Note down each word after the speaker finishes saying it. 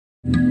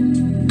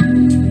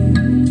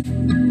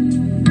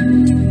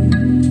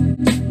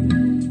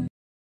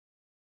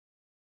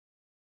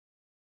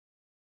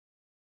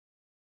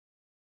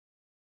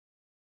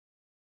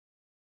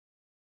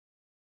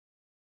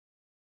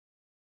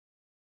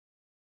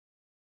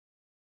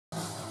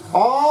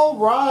All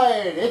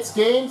right, it's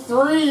Game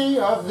 3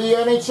 of the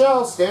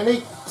NHL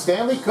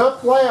Stanley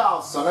Cup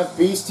playoffs. Son of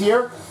Beast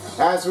here,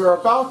 as we're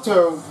about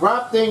to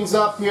wrap things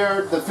up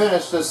here to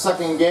finish the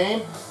second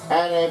game.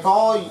 And if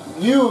all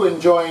you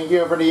enjoying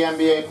here for the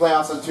NBA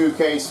playoffs on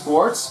 2K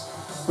Sports,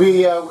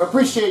 we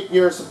appreciate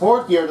your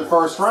support here in the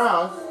first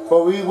round.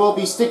 But we will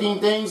be sticking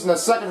things in the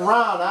second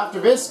round after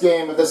this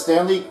game of the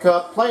Stanley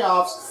Cup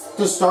playoffs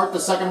to start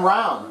the second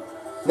round.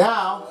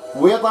 Now,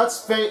 let's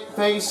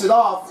face it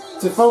off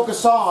to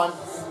focus on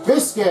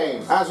this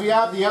game, as we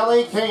have the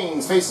LA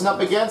Kings facing up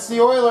against the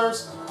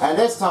Oilers, and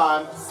this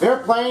time they're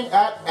playing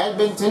at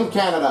Edmonton,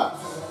 Canada,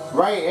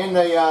 right in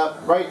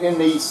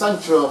the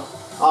central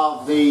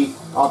of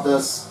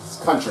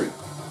this country.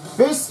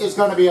 This is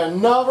going to be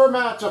another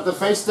matchup to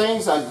face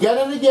things again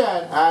and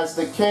again, as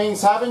the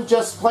Kings haven't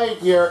just played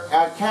here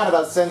at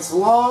Canada since a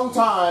long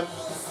time,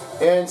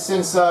 and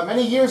since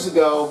many years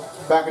ago,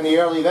 back in the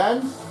early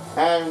then.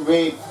 And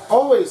we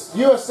always,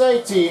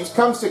 USA teams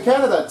comes to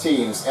Canada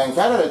teams, and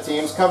Canada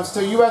teams comes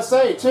to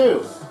USA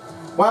too.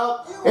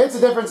 Well, it's a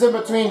difference in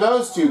between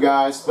those two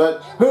guys,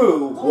 but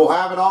who will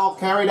have it all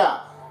carried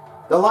out?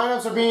 The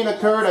lineups are being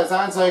occurred as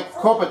Anze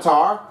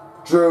Kopitar,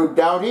 Drew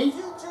Doughty,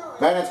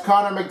 then it's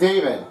Connor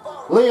McDavid,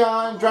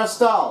 Leon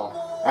Draisaitl,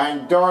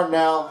 and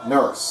Darnell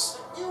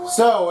Nurse.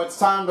 So it's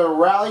time to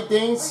rally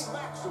things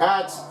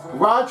at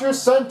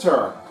Rogers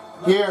Centre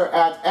here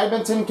at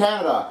Edmonton,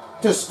 Canada,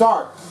 to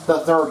start the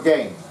third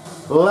game.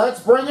 Let's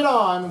bring it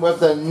on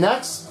with the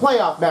next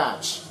playoff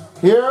match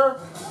here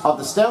of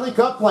the Stanley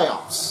Cup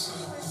playoffs.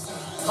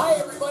 Hi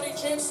everybody,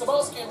 James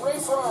Cebulski and Ray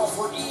Ferraro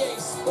for EA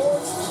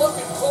Sports.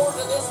 Looking forward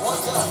to this one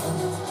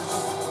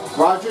tonight.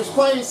 Rogers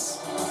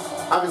Place.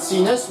 Haven't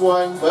seen this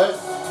one,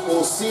 but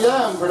we'll see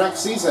them for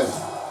next season.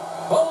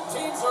 Both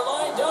teams are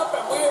lined up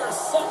and we are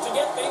set to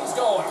get things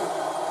going.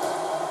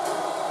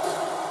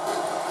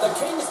 The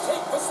Kings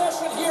take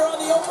possession here on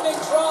the opening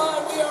draw,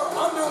 and we are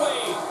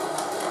underway.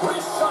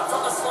 Wrist shot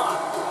from the slot.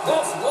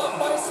 That's gloved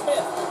by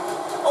Smith.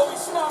 Oh, he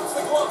snaps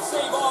the glove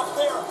save off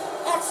there.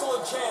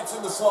 Excellent chance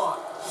in the slot.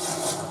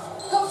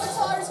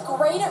 Kopitar's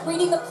great at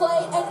reading the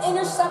play and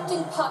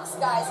intercepting pucks,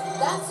 guys.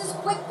 That's his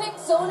quick pick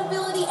zone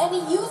ability, and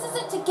he uses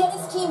it to get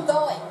his team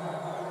going.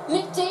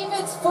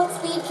 McDavid's foot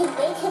speed can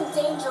make him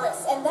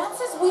dangerous, and that's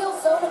his wheel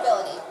zone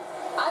ability.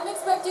 I'm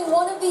expecting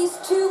one of these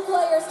two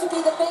players to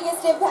be the biggest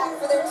impact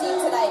for their team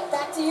tonight.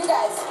 Back to you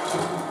guys.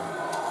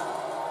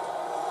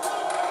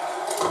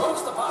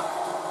 Moves the puck.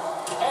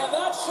 And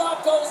that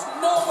shot goes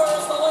nowhere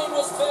as the lane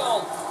was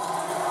filled.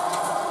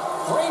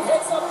 Great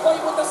hits up plate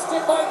with the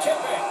stick by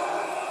Kipping.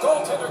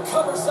 Goaltender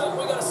covers up.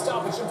 We got a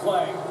stoppage in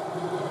play.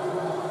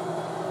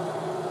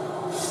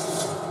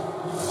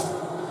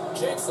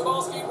 James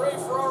Cebulski, Ray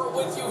Ferraro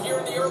with you here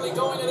in the early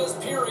going of this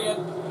period.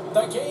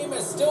 The game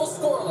is still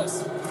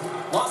scoreless.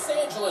 Los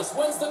Angeles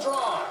wins the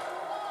draw.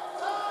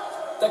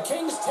 The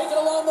Kings take it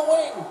along the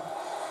wing.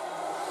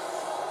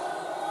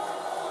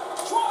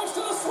 Drives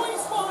to the sweet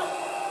spot.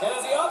 And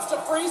as he opts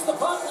to freeze the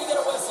puck, we get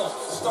a whistle.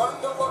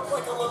 Starting to look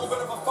like a little bit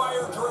of a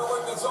fire drill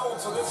in the zone,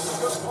 so this is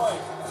a good play.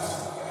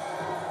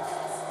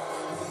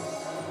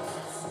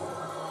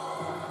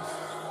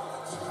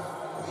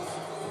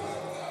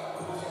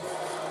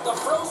 The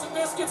frozen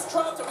biscuits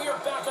dropped, and we are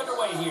back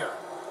underway here.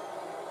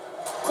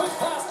 Quick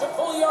pass to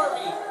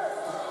Puljujärvi.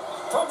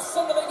 From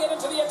center, they get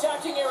into the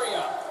attacking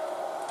area.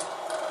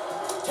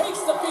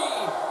 Takes the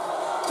feed.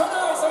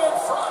 Denies him in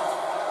front.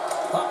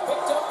 Puck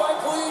picked up by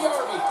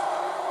Puljujärvi.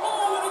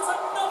 Oh, and it's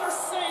another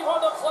save on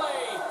the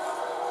play.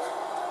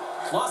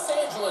 Los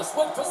Angeles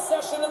with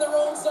possession in their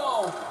own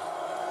zone.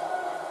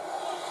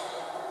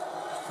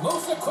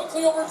 Moves it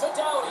quickly over to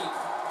Doughty.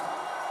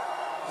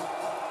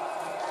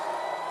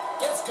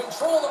 Gets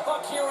control of the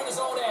puck here in his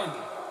own end.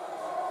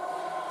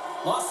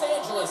 Los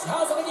Angeles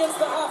has it against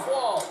the half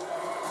wall.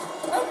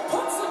 And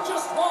puts it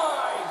just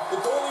wide. The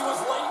goalie was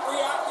late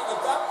reacting.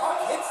 If that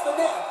puck hits the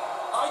net,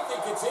 I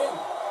think it's in.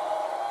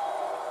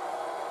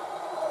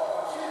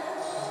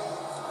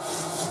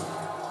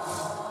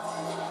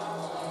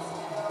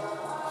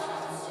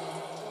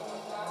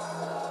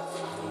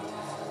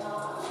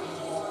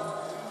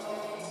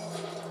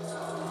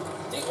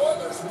 The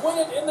Oilers win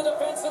it in the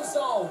defensive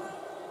zone.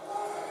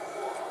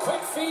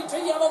 Quick feed to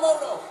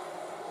Yamamoto.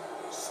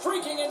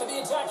 Streaking into the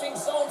attacking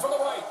zone from the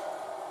right.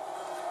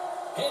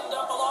 Pinned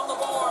up along the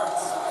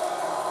boards.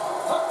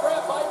 Puck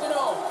grab by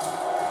Deneau.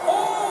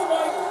 Oh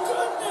my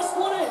goodness,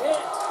 what a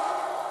hit!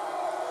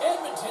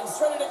 Edmonton's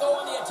ready to go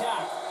on the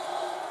attack.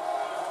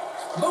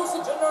 Moves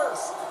it to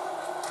Nurse.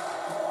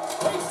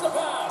 Takes the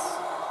pass.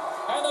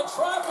 And the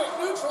traffic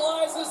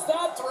neutralizes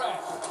that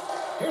threat.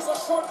 Here's a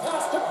short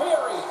pass to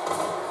Perry.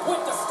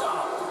 With the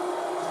stop.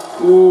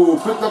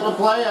 Ooh, picked up a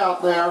play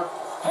out there.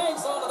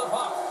 Hangs onto the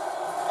puck.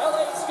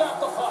 LA's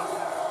got the puck.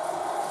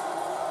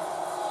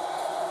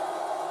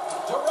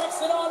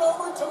 Directs it on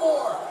over to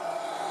Moore.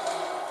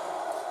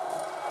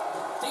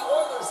 The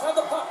Oilers have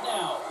the puck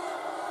now.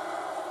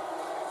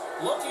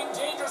 Looking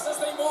dangerous as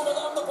they move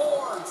along the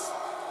boards.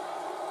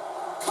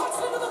 Cuts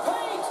into the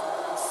paint.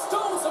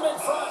 Stones him in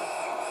front.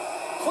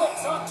 Quick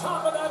Puck's on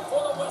top of that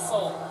for the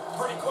whistle.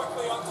 Pretty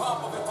quickly on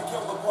top of it to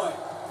kill the play.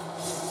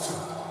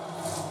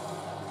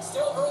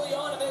 Still early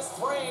on in this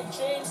frame,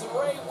 James and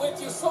Ray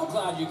with you. So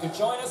glad you could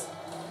join us.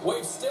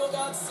 We've still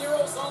got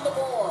zeros on the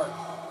board.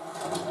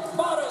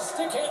 Mata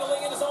stick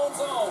handling in his own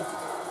zone.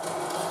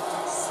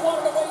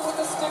 Swatted away with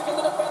the stick in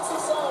the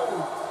defensive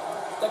zone.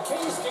 The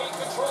Kings gain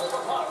control of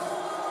the puck.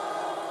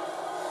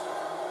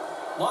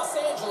 Los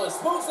Angeles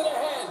moves it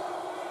ahead.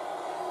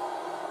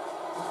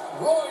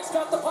 Roy's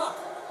got the puck.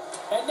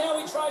 And now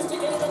he tries to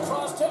get it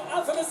across to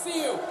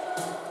Athanasiou.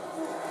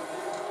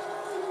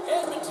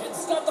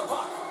 Edmonton's got the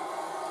puck.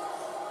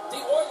 The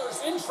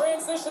Oilers in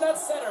transition at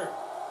center.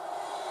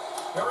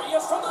 Here he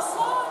is from the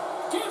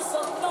slot. Gives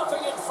them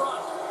nothing in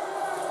front.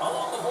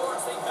 Along the boards,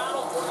 they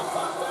battle for the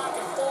puck back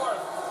and forth.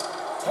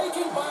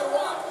 Taken by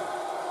Watt.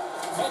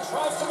 And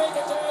tries to make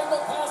a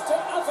diagonal pass to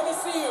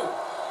Athanasiou.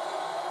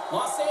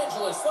 Los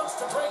Angeles looks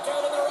to break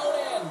out in their own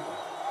end.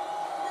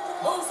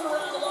 Moves it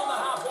around along the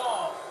half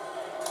wall.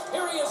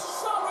 Here he is,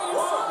 shot right in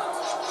front.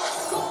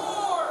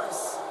 Scores!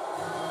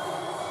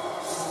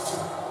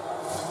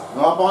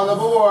 Up on the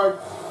board.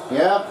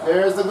 Yep,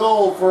 there's the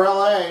goal for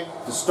LA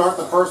to start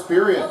the first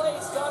period.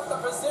 LA's got the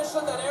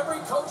position that every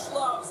coach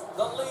loves,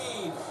 the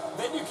lead.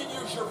 Then you can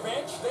use your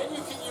bench. Then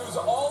you can use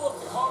all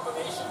of the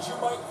combinations you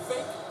might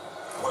think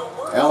will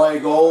work. LA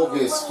goal,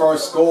 his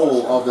first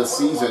goal of the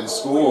season,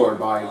 scored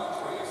by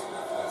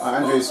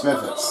Andre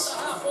Smithers.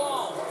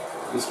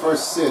 His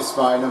first assist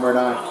by number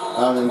 9,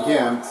 Alvin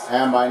Kim,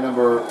 and by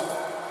number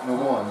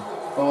 1,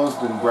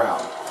 Osmond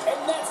Brown.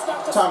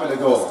 Time of the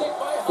goal,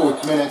 4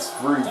 minutes,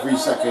 33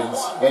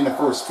 seconds in the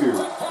first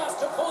period.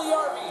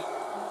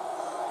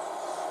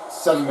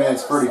 7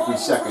 minutes, 33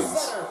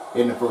 seconds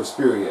in the first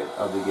period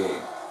of the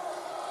game.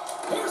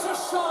 Here's a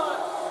shot.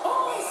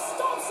 Oh, he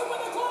stops him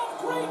with a glove.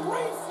 Great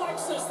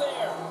reflexes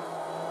there.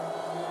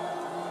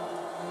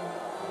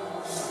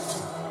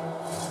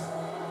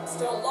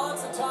 Still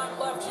lots of time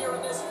left here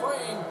in this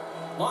frame.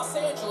 Los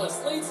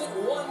Angeles leads it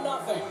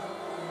 1-0.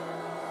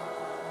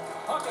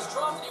 Puck is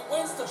dropped and he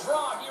wins the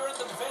draw here in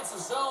the defensive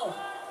zone.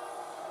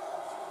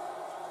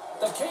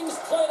 The Kings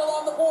play it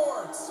along the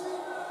boards.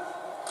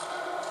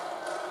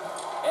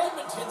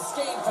 Edmonton's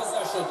gained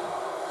possession.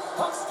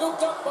 Puck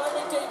scooped up by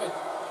McDavid.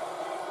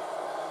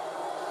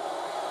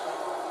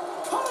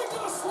 Cutting to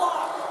the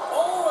slot.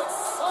 Oh, and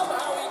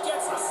somehow he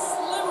gets a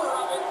sliver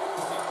of it.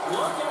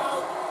 Look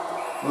out.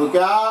 Look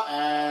out,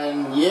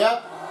 and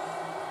yep.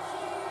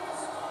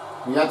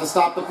 We have to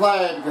stop the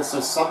play because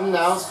there's something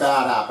else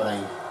bad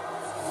happening.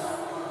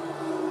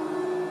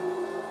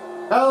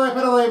 LA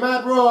penalty,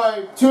 Matt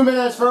Roy, 2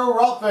 minutes for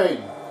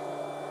roughing.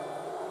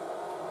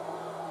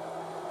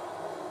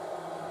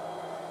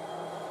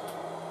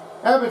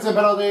 Edmonton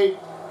penalty,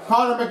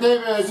 Connor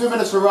McDavid, 2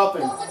 minutes for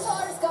roughing.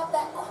 Kopitar's got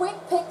that quick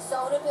pick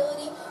zone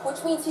ability,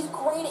 which means he's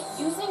great at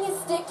using his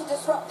stick to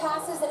disrupt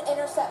passes and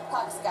intercept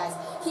pucks, guys.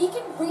 He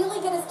can really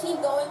get his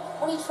team going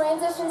when he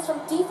transitions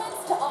from defense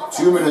to offense.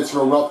 2 minutes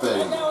for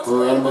roughing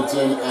for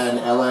Edmonton and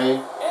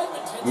LA.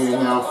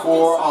 Meaning now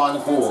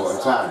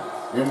 4-on-4 attack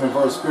in the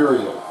first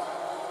period.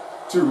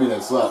 2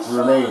 minutes left to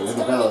remain in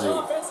the penalty.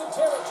 Offensive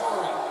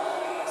territory.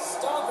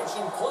 Stoppage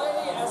in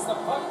play as the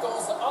puck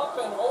goes up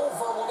and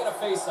over. We'll get a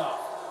face-off.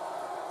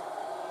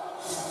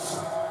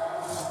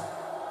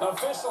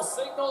 Official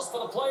signals for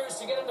the players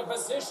to get into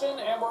position,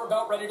 and we're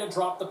about ready to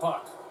drop the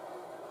puck.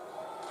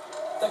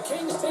 The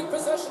Kings take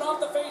possession off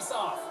the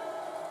face-off.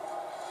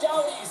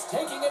 Doughty's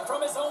taking it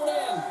from his own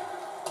end.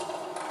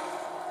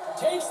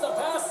 Takes the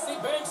pass as he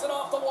banks it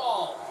off the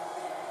wall.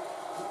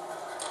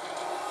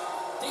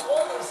 The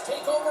Oilers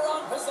take over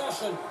on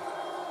possession.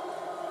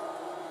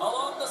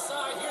 Along the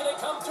side, here they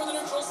come through the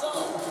neutral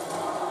zone.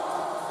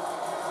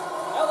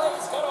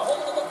 LA's got a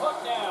hold of the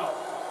puck now.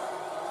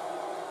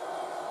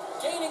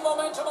 Gaining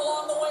momentum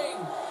along the wing.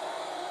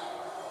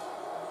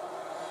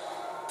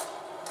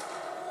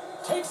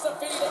 Takes the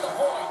feed at the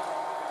point.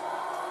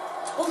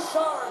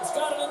 Bouchard's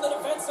got it in the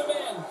defensive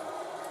end.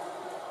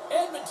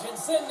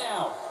 Edmonton's in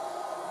now.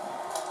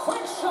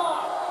 Quick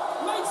shot.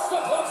 Makes the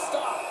glove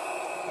stop.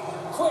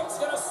 Quick's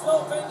going to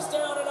slow things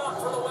down and up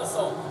for the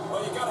whistle.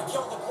 Well, you got to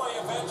kill the play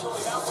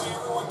eventually. That way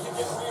everyone can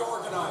get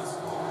reorganized.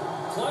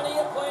 Plenty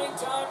of playing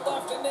time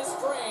left in this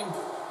frame.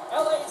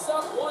 LA's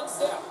up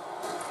 1-0.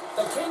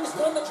 The Kings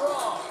win the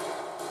draw.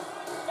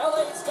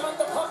 LA's got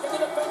the puck in the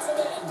defensive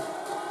end.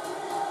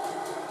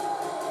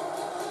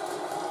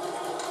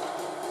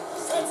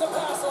 Sends a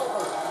pass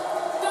over.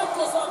 That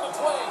goes off a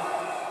twig.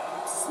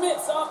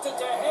 Smith's opted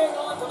to hang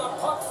on to the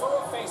puck for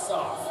a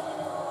face-off.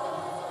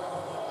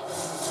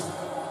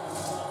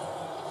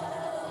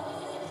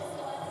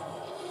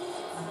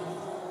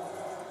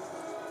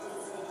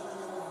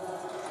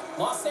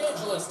 Los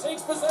Angeles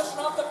takes possession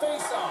off the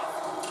face-off.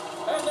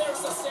 And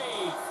there's the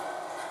save.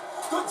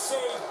 Good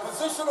save.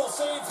 Positional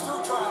save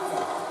through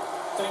traffic.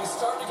 Things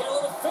starting to get a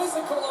little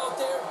physical out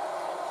there.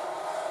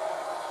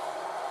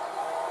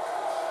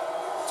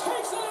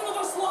 Takes it into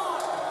the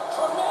slot.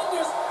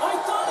 Tremendous. I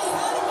thought he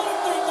had it, but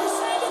they're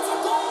saying it's a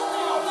goal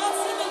now.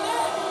 That's in the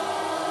net.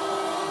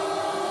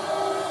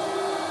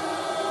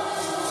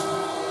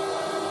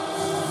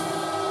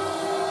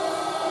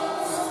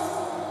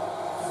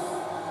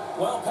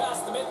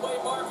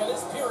 midway mark of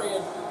this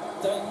period.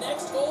 The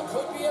next goal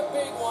could be a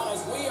big one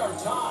as we are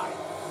tied.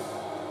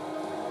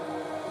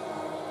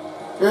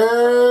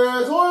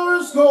 It's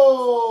Oilers'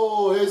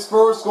 goal! His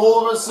first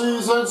goal of the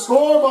season,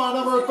 scored by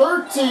number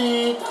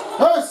 13,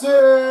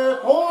 Jesse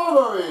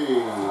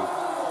Palmieri.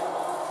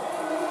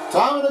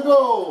 Time to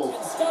go.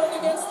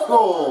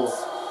 Goal.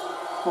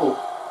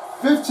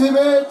 15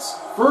 minutes,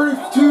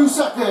 32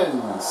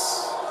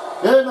 seconds.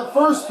 In the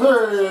first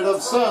period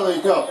of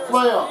Stanley Cup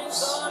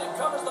playoffs.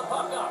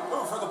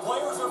 For the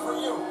players or for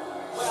you?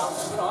 Well,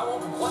 I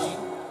won't complain.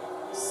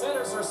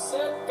 Centers are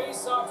set,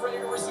 face-off ready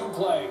to resume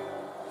play.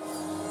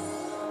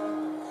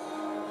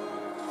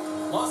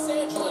 Los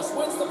Angeles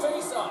wins the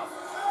face-off.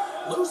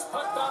 Loose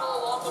puck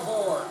battle along the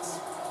boards.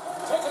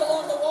 Taken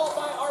along the wall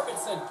by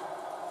Arvidsson.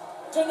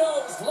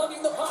 Deneau's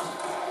lugging the puck.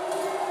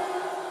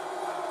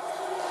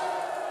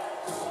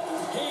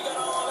 He got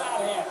all of that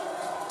hit.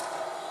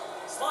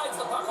 Slides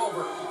the puck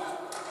over.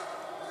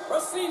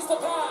 Receives the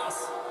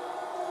pass.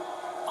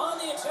 On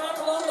the attack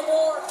along the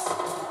boards.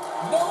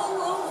 No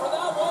room for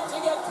that one to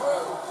get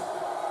through.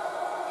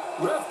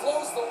 Ref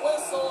blows the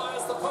whistle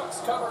as the puck's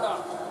covered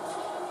up.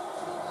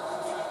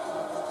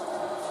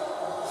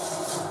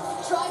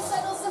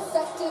 Draisaitl's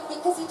effective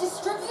because he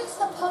distributes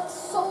the puck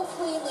so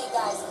cleanly,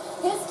 guys.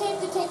 His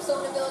tape-to-tape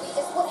zone ability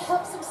is what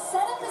helps him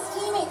set up his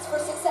teammates for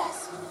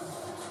success.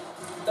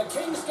 The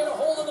Kings get a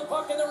hold of the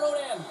puck in their own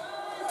end.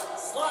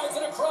 Slides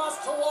it across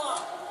to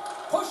Watt.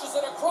 Pushes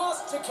it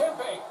across to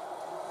Kempe.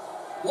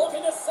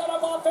 Looking to set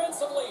up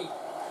offensively.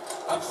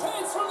 A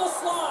chance from the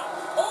slot.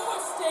 Oh,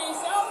 it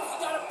stays out. He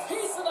got a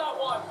piece of that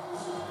one.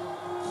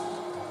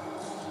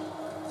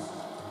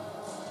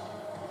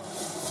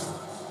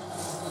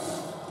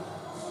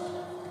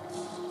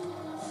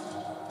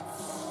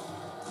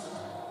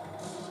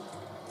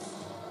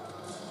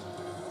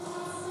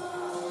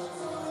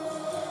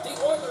 The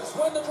Oilers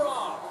win the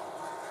draw.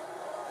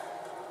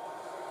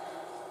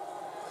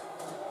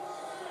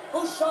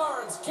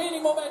 Bouchard's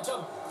gaining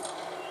momentum.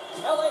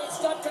 LA's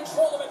got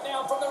control of it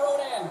now from their own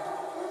end.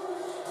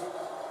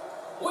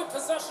 With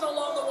possession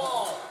along the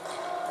wall.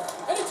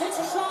 And he takes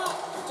a shot.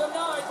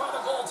 Denied by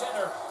the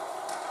goaltender.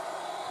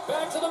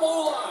 Back to the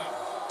blue line.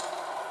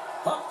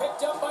 Puck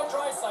picked up by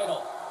Draisaitl.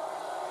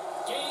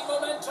 Gaining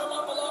momentum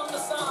up along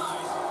the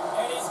side.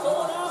 And he's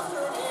going after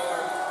him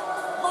here.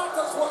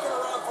 Mata's looking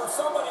around for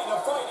somebody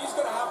to fight. He's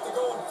going to have to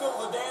go and fill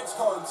the dance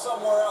card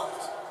somewhere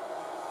else.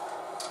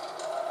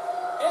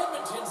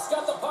 Edmonton's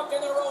got the puck in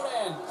their own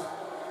end.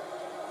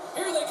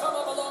 Here they come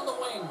up along the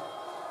wing.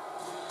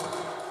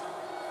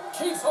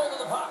 Keeps hold of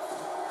the puck.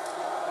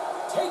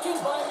 Taken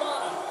by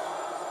Mata.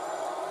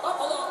 Up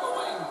along the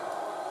wing.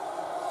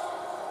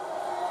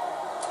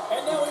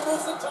 And now he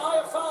moves it to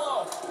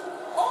Iafallo.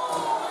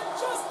 Oh, and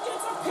just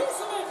gets a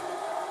piece of it.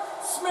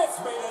 Smith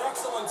made an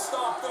excellent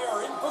stop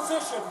there, in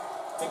position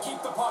to keep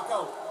the puck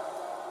out.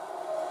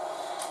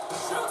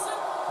 Shoots it.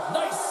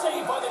 Nice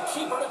save by the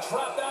keeper to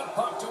trap that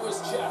puck to his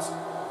chest.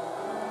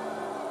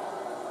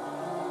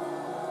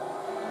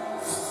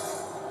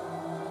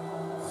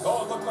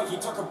 Oh, it looked like he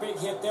took a big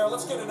hit there.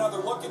 Let's get another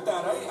look at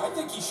that. I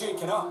think he's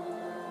shaken up.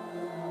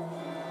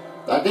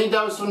 I think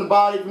that was from the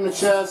body, from the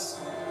chest.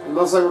 It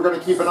looks like we're going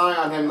to keep an eye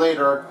on him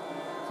later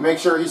to make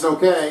sure he's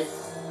okay.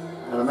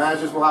 And the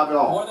managers will have it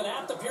all. More than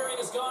half the period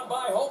has gone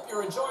by. Hope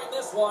you're enjoying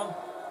this one.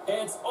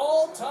 It's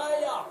all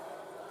tied up.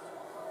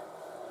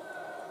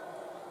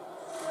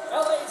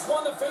 LA's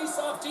won the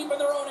face-off deep in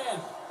their own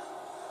end.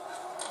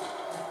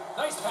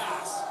 Nice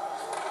pass.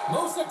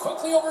 Moves it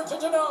quickly over to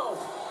Deneau.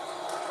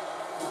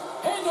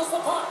 Handles the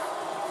puck.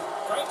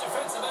 Great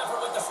defensive effort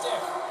with the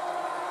stick.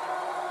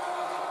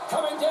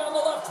 Coming down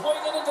the left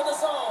wing and into the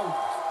zone.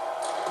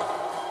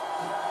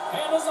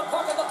 Handles the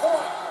puck at the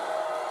point.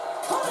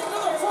 Coming to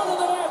the front of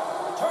the net.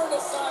 Turned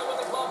aside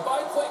with the glove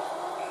by Quick.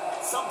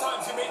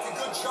 Sometimes you make a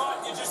good shot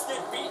and you just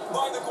get beaten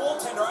by the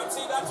goaltender. I'd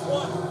say that's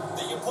one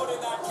that you put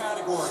in that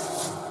category.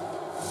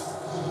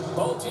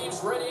 Both teams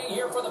readying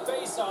here for the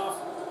face-off.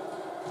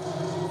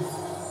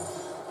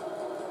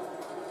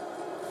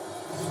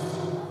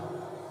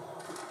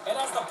 And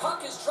as the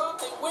puck is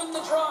dropped, they win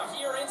the draw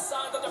here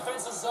inside the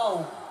defensive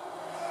zone.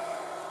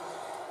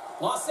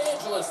 Los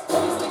Angeles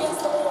plays it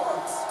against the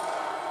boards.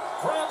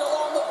 Grabbed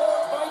along the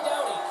boards by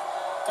Downey.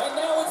 And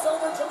now it's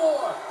over to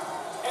Moore.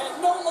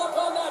 And no luck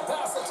on that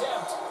pass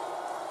attempt.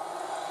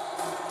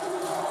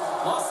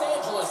 Los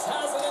Angeles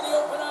has it in the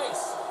open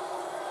ice.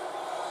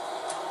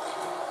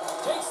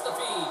 Takes the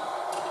feed.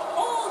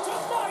 Oh,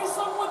 denies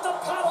him with the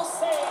paddle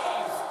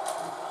save.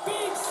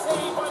 Big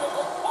save by the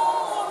goal.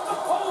 Oh, off the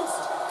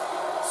post.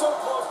 So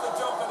close to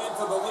jumping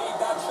into the lead.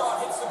 That shot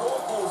hits the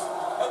goalpost,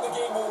 and the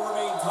game will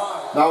remain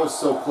tied. That was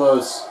so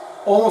close.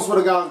 Almost would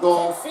have gotten a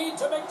goal, Feed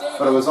to McDavid.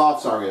 but it was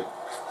off target.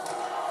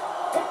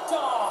 Picked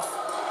off.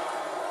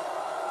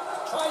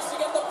 Tries to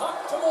get the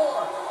puck to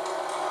Moore.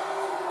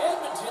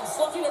 Edmonton's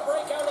looking to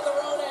break out of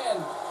their own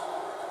end.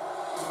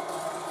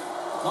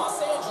 Los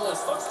Angeles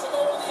looks to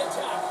go on the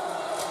attack.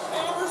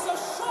 Hammers a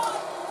shot,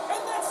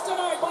 and that's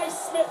denied by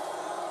Smith.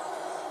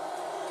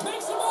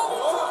 Makes a move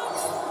in front.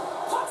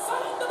 Puts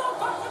it into the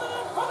back of the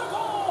net for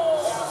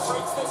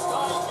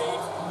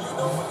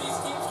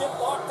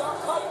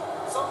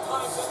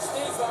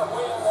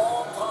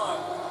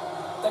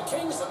The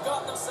Kings have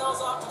gotten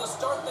themselves off to the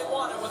start they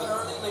wanted with an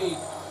early lead.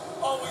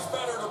 Always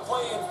better to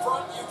play in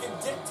front. You can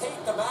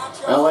dictate the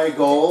matchup. LA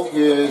goal,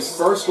 his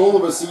first goal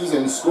of the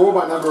season, scored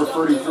by number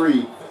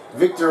 33,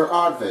 Victor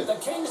Oddfit.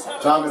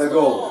 Time of the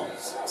goal,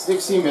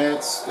 16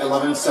 minutes,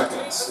 11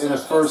 seconds in the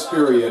first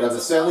period of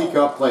the Stanley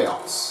Cup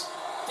playoffs.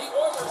 The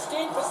Oilers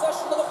gain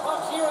possession of the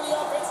puck here in the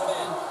offensive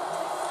end.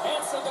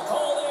 Answered the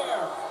call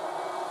there.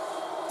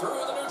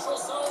 Through the neutral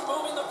zone,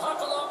 moving the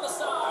puck along the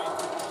side.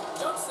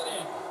 Dumps it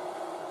in.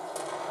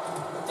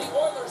 The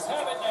Oilers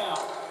have it now.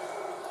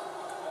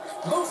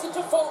 Moves it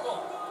to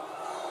Fogle.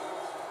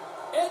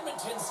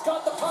 Edmonton's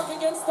got the puck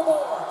against the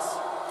boards.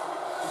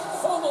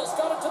 Fogle's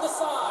got it to the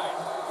side.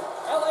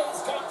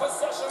 LA's got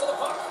possession of the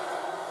puck.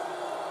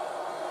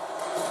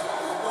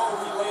 Oh,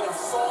 he laid a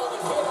solid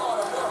hit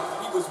on him there.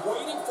 He was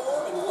waiting for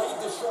him and laid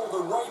the shoulder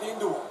right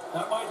into him.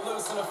 That might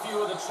loosen a few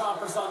of the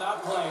choppers on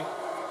that play.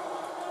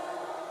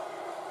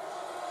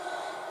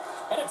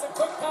 And it's a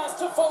quick pass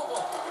to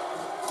Fogle.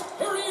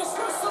 Here he is,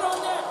 wristed on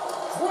net.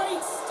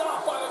 Great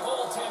stop by the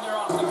goaltender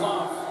off the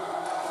glove.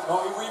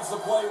 Oh, he reads the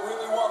play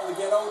really well to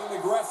get out and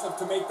aggressive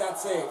to make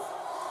that save.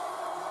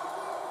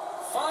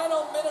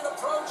 Final minute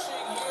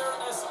approaching here in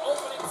this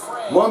opening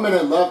frame. 1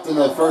 minute left in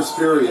the first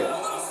period. A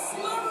little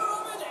sliver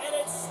of it, and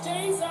it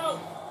stays out.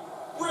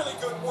 Really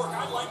good work.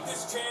 I like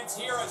this chance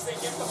here as they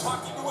get the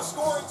puck into a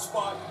scoring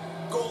spot.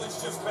 Goalie's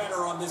just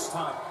better on this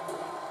time.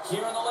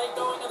 Here in the late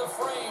going of the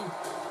frame,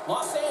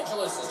 Los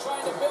Angeles is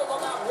trying to build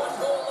on that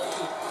one-goal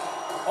lead.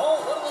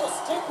 Oh, what a little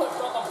stick lift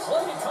on the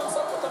play. It comes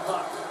up with the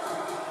puck.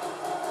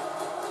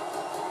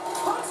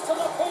 Cuts to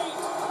the paint.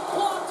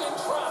 Blocked in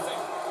traffic.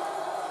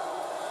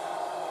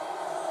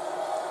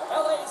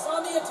 LA's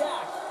on the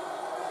attack.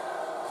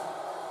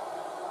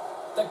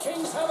 The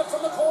Kings have it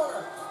from the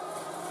corner.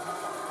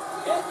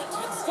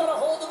 Edmonton's got a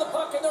hold of the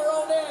puck in their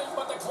own end,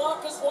 but the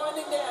clock is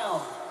winding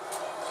down.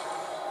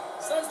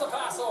 Sends the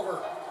pass over.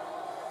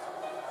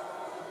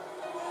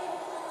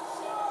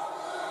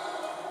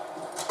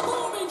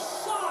 Booming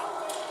shot.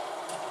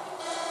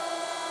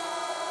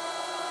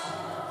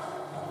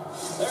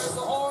 There's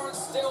the horn.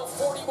 Still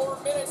 40 more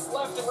minutes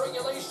left in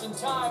regulation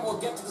time. We'll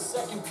get to the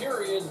second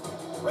period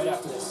right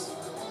after this.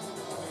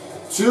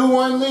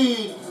 2-1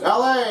 lead,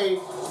 LA.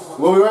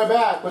 We'll be right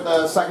back with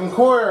the second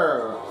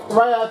quarter,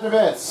 right after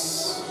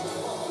this.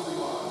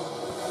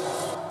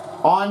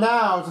 On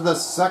now to the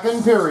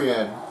second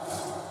period.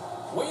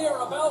 We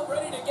are about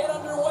ready to get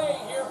underway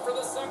here for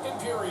the second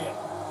period.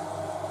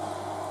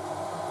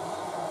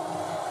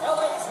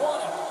 LA's won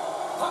it.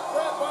 Puck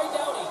grab by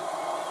Downey.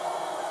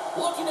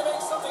 Looking to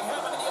make something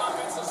happen in the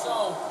offensive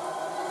zone.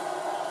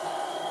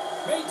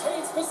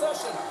 Maintains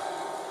possession.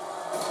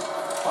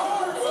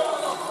 Hard hit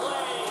on the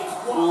play.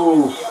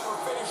 Wow, did he ever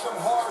finish him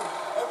hard?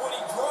 And when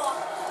he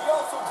dropped, he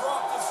also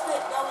dropped his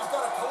stick. Now he's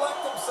got to collect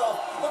himself.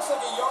 Looks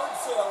like a yard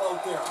sale out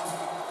there.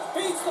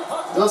 Beats the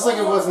puck. It looks like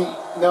it wasn't.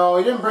 No,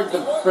 he didn't break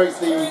the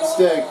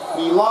stick.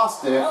 He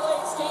lost it,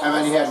 and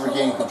then he had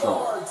regained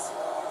control.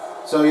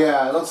 So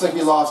yeah, it looks like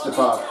he lost the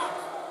puck.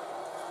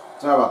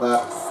 Sorry about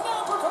that.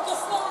 Snapper from the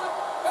slot,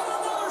 and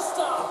another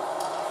stop.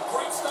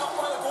 Great stop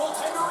by the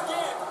goaltender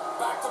again.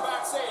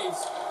 Back-to-back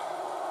saves.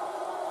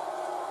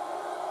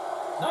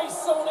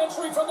 Nice zone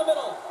entry from the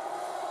middle.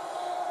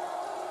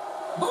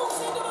 Moves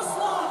into the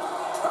slot.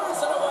 Turns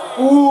it away.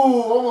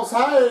 Ooh, almost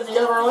had it in the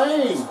other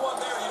lane. One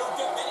there. You don't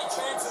get many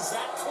chances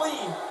that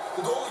clean.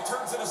 The goalie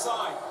turns it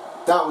aside.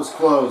 That was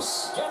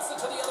close. Gets it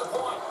to the other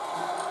point.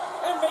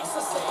 And makes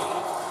the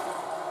save.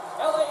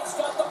 LA's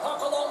got the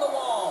puck along the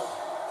wall.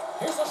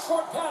 Here's a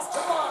short pass to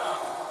Rada.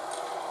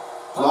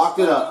 Locked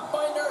it up.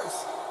 By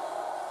Nurse.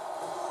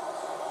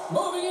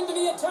 Moving into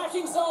the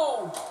attacking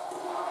zone.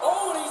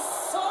 Oh, and he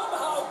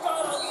somehow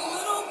got a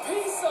little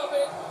piece of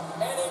it,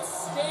 and it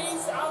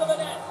stays out of the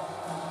net.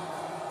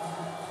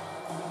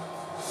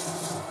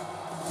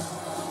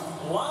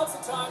 Lots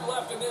of time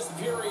left in this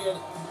period.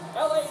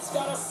 LA's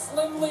got a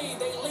slim lead.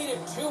 They lead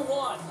it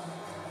 2-1.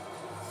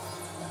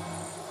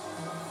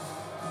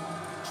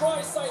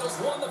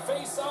 Tricycles won the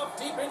face-off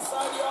deep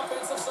inside the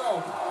offensive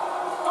zone.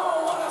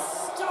 Oh, what a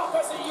stop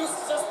as he used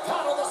to just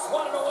paddle to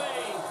swat it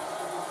away.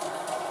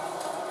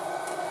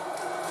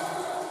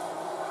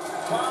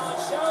 Well, a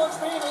challenge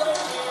being laid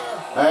here.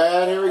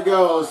 And here he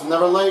goes,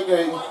 another late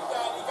game. Like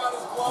that, he got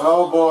his glove.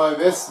 Oh boy,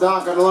 this is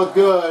not going to look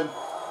good.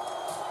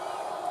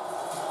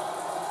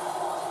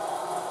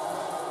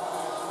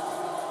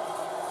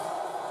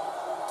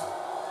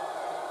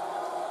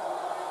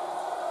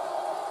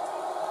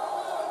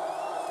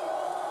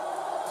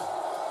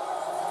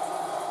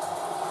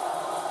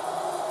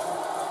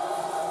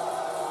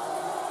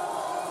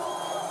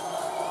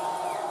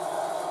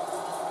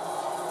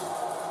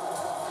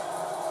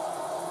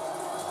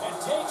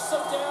 Takes him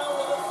down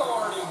with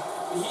authority.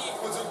 He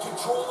was in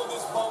control of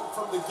this boat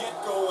from the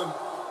get-go and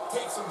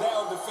takes him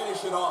down to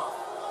finish it off.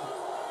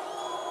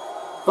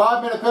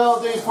 5-minute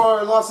penalty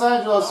for Los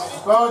Angeles.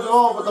 Bones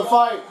involved with the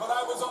fight.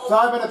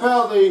 5-minute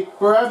penalty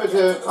for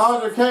Edmonton.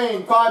 Under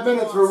Kane, 5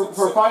 minutes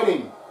for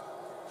fighting.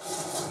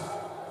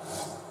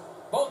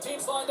 Both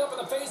teams lined up in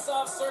the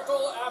face-off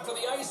circle after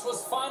the ice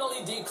was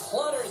finally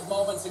decluttered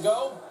moments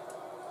ago.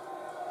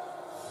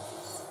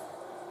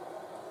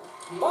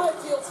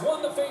 Byfield's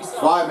won the face-off.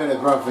 5-minute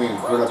roughing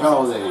for the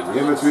penalty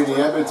in between the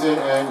Edmonton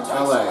and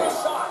LA.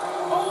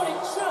 Oh, and he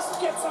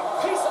just gets a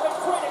piece of it.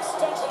 Great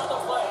extension on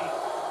the play.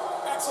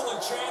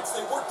 Excellent chance.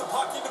 They work the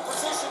puck into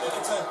position, and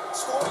it's a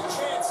scoring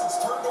chance. It's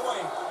turned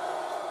away.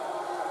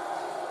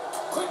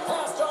 Quick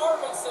pass to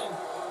Arvidsson.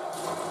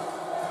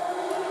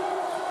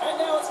 And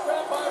now it's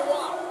grabbed by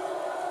Watt.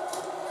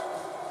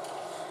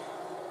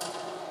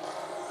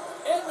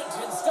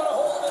 Edmonton's got a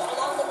hold of it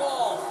along the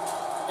wall.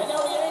 And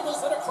now he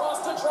angles it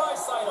across to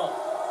Draisaitl.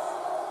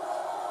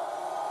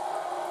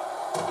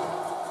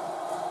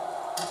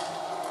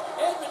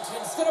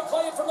 Edmonton's going to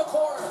play it from the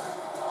corner.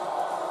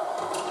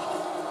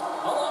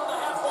 Along the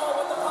half wall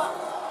with the puck.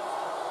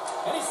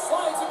 And he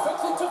slides it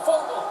quickly to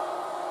Fogle.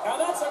 Now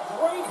that's a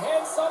great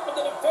heads up in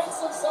the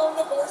defensive zone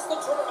to force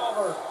the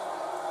turnover.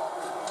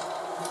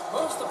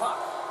 Moves the puck.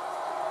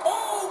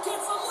 Oh,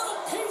 gets a little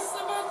piece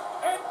of it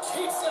and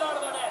keeps it out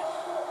of the net.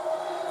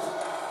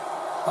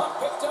 Puck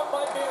picked up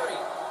by Barrie.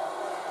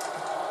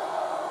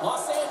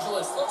 Los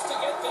Angeles looks to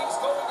get things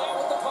going down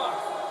with the puck.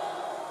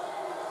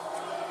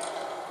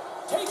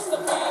 Takes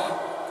the feed.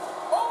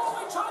 Oh,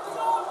 he tried to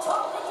go up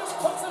top and just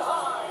puts it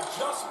high.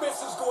 Just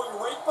misses, going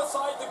right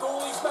beside the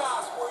goalie's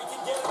mask where he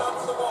can get it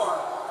under the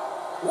bar.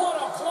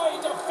 What a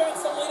play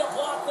defensively to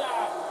block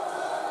that.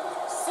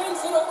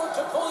 Sends it over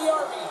to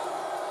Puljujarvi.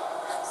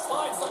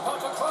 Slides the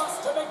puck across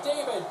to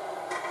McDavid.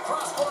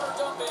 Cross-corner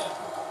dump in.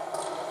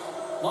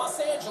 Los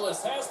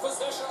Angeles has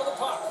possession of the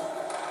puck.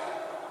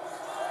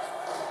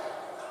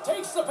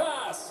 Takes the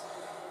pass.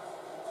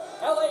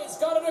 LA's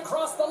got it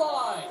across the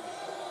line.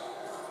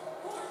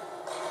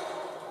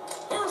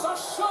 Here's a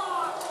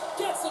shot.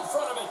 Gets in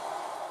front of it.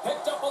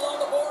 Picked up along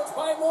the boards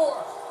by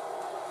Moore.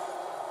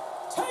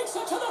 Takes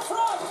it to the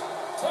front.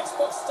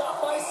 Textbook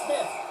stop by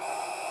Smith.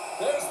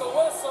 There's the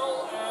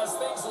whistle as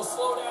things will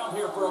slow down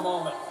here for a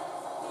moment.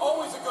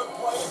 Always a good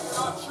play. If you're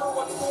not sure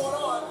what's going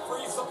on,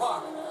 freeze the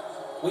puck.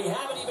 We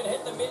haven't even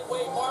hit the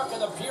midway mark of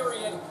the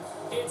period.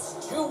 It's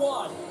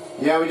 2-1.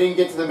 Yeah, we didn't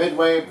get to the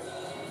midway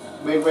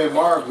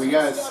mark. We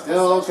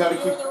still got to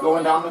keep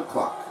going down the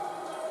clock.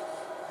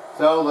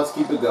 So let's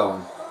keep it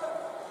going.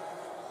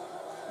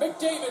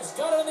 McDavid's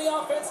got it in the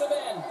offensive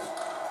end.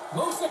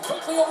 Moves it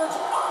quickly over to and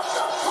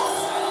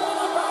into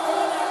the back of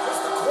the net.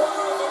 Just a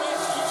quarter of an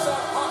inch keeps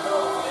that puck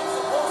open. It's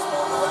supposed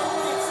more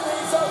directly. It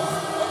stays out.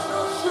 But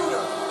you're a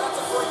shooter. That's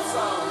a great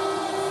sound.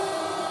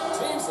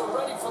 Teams are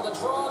ready for the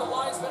draw. The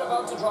linesman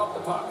about to drop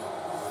the puck.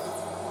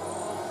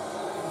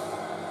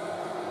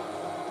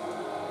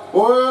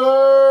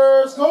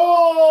 Oilers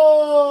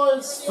goal!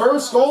 It's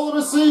first goal of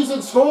the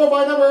season, scored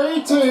by number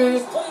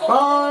 18,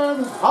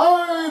 Byron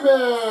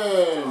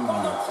Hyman.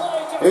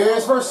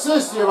 His first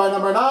assist here by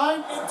number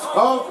 9,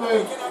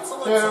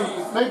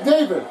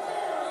 McDavid.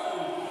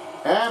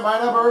 And by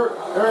number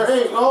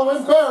 8,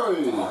 Owen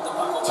Barrie.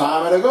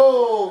 Time of the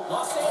goal.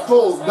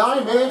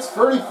 9 minutes,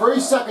 33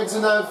 seconds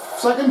in the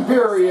second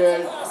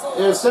period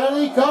in the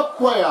Stanley Cup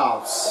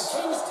playoffs.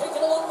 The Kings take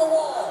it along the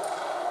wall.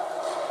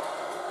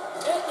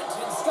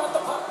 Edmonton's got the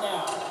puck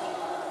now.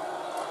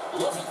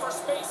 Looking for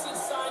space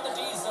inside the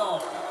D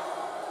zone.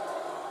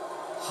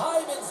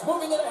 Hyman's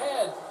moving it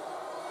ahead.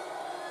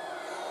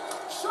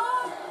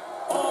 Shot!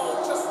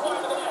 Oh, just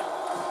wide of the net.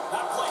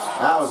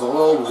 That was a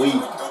little weak.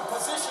 Good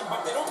position,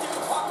 but they don't get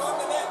the puck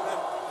on the net.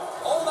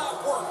 All that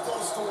work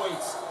goes to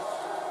waste.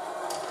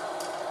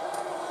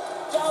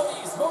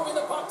 Doughty's moving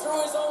the puck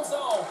through his own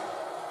zone.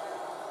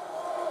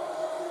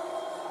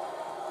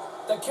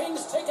 The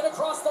Kings take it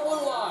across the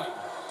blue line.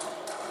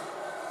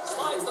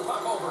 Slides the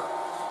puck over.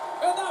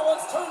 And that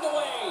one's turned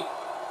away.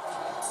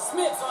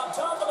 Smith's on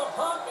top of the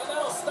puck, and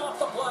that'll stop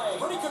the play.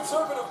 Pretty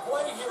conservative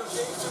play here,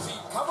 James, as he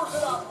covers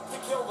it up to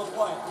kill the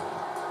play.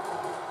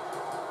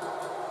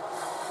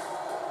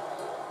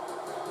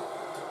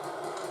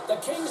 The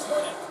Kings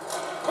win it.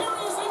 Here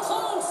is in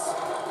close.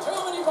 Too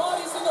many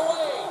bodies in the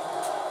way.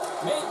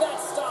 Made that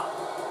stop.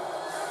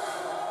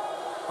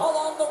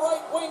 Along the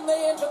right wing,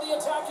 they enter the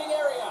attacking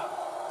area.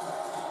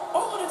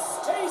 Oh, and it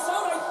stays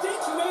out. I think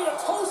he made a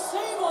toe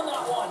save on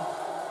that one.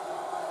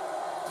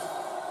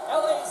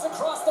 LA's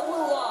across the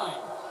blue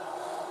line.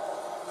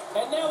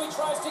 And now he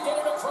tries to get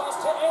it across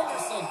to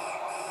Anderson.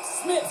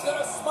 Smith's going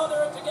to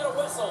smother it to get a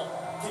whistle.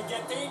 Can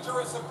get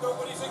dangerous if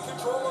nobody's in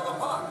control of the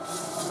puck.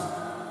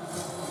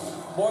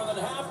 More than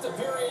half the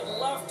period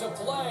left to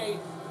play.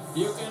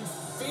 You can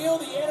feel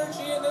the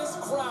energy in this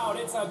crowd.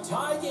 It's a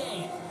tie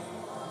game.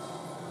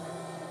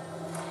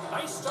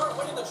 Nice start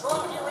winning the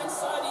draw here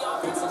inside the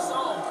offensive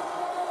zone.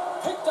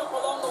 Picked up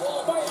along the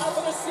wall by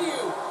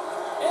Athanasiou.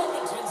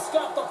 Edmonton's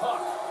got the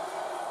puck.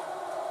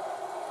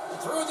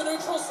 Through the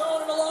neutral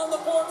zone and along the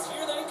boards.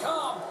 Here they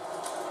come.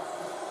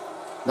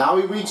 Now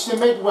we reach the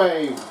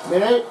midway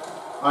minute,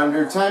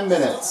 under 10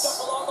 minutes.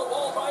 Up along the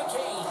wall by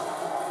Kane.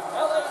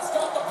 LA's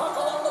got the puck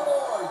along the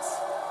boards.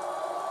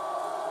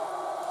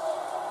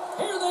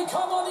 Here they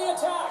come on the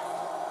attack.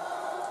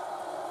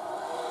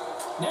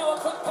 Now a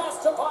quick pass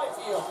to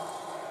Byfield.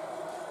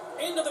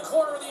 Into the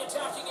corner of the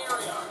attacking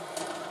area.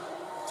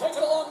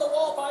 Taken along the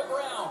wall by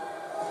Brown.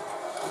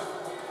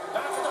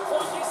 Back at the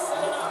point, he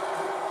set it up.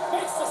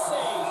 Makes the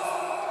save.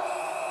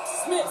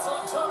 Smith's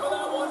on top of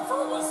that one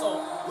for a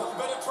whistle. A little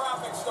bit of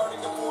traffic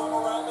starting to form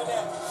around the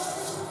net.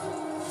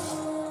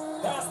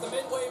 Past the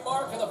midway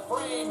mark of the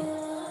frame,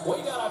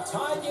 we got a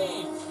tie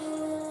game.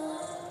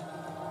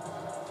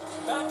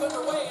 Back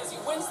underway as he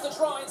wins the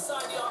draw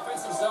inside the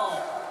offensive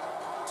zone.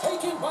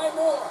 Taken by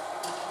Moore.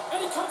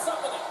 And he comes up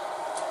with it.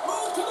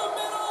 Move to the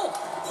middle.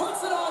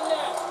 Puts it on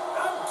net.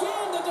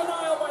 Again, the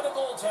denial by the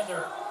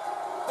goaltender.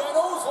 That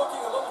O's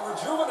looking a little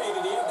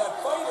rejuvenated. He had that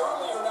fight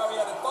earlier. Now he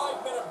had a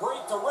 5-minute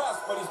break to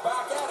rest, but he's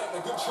back at it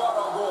and a good shot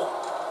on goal.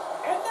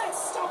 And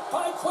that's stopped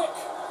by Quick.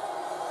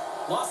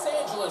 Los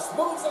Angeles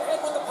moves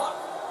ahead with the puck.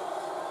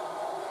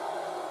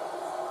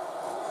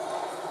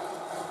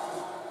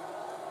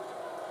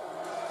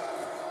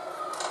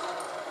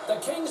 The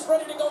Kings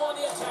ready to go on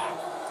the attack.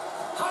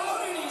 How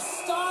did he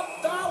stop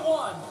that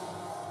one?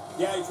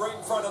 Yeah, he's right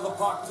in front of the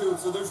puck, too,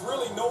 so there's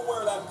really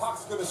nowhere that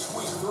puck's going to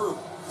squeeze through.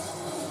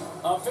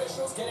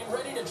 Officials getting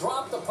ready to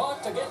drop the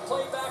puck to get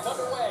play back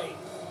underway.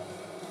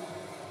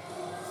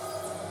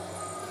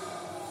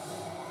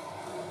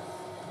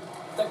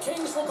 The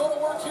Kings will go to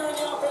work here in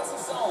the offensive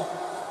zone.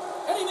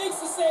 And he makes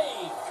the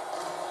save.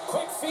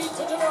 Quick feed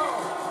to Deneau.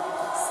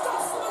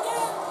 Stops them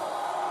again.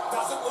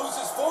 Doesn't lose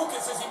his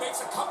focus as he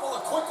makes a couple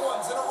of quick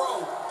ones in a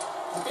row.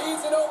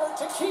 Feeds it over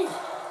to Keith.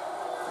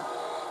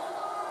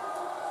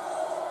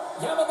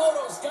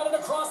 Yamamoto's got it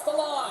across the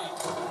line.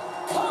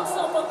 Comes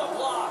up with the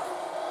block.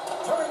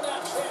 Turn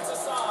that chance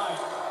aside.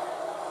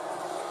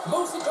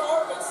 Moves it to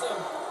Arvidsson.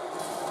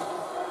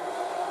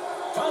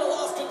 Kind of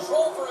lost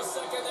control for a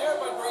second there,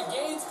 but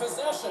regains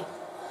possession.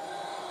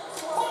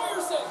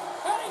 Fires it,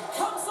 and he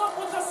comes up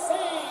with the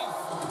save.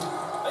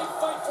 They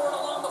fight for it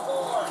along the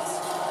boards.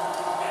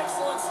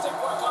 Excellent stick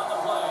work on the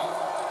play.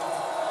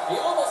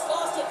 He almost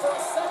lost it for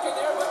a second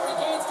there, but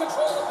regains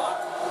control of the puck.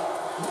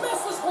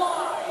 Misses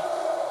wide.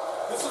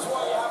 This is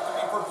why you have to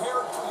be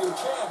prepared for your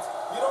chance.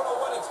 You don't know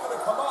when it's going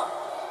to come up.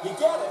 You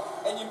get it,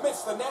 and you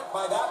miss the net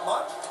by that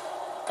much.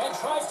 And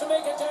tries to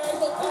make a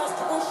diagonal pass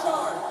to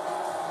Bouchard.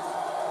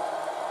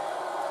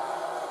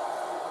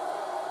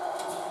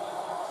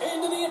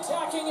 Into the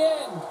attacking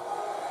end.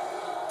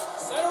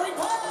 Centering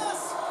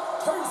pass.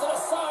 Turns it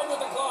aside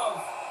with the glove.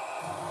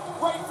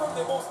 Right from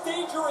the most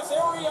dangerous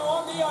area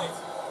on the ice.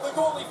 The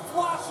goalie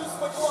flashes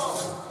the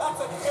glove. That's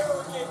an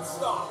arrogant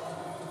stop.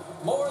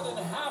 More than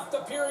half the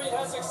period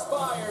has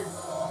expired.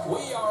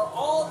 We are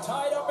all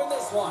tied up in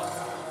this one.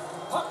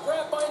 Puck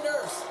grab by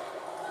Nurse.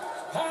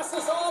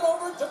 Passes on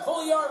over to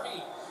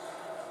Puljujarvi.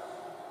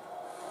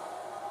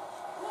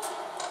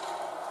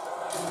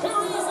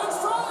 Here he is in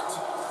front.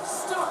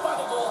 Stopped by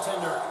the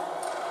goaltender.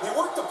 They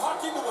work the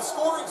puck into a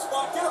scoring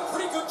spot, get a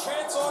pretty good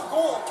chance on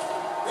goal.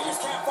 They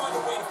just can't find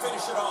a way to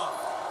finish it off.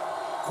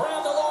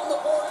 Grabbed along the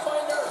boards by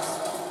Nurse.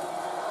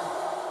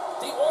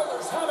 The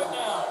Oilers have it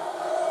now.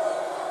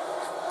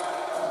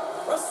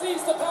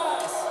 Receives the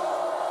pass.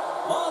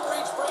 Long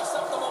reach breaks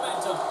up the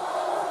momentum.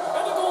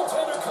 And the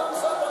goaltender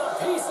comes up with a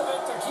piece of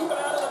it to keep it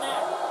out of the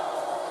net.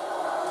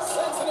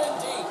 Sends it in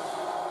deep.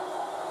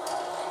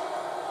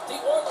 The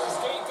Oilers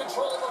gain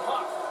control of the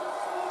puck.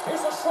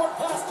 Here's a short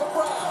pass to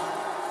Brown.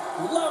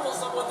 Levels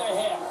him with the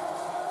hit.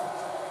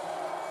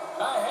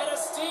 Ahead of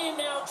steam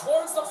now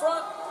towards the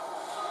front.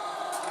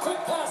 Quick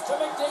pass to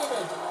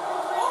McDavid.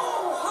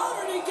 Oh, how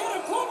did he get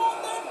a glove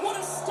on that? What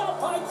a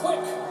stop by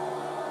Quick.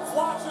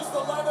 Flashes the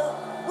leather,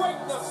 right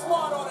in the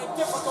slot on a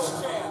difficult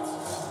chance.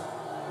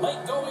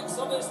 Late goings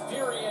of this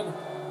period.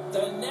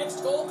 The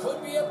next goal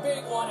could be a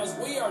big one as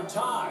we are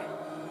tied.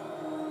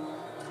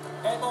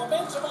 And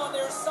momentum on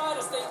their side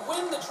as they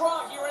win the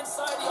draw here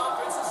inside the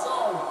offensive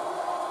zone.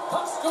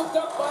 Puck scooped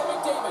up by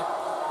McDavid.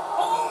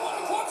 Oh, what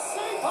a glove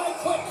save by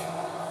Quick.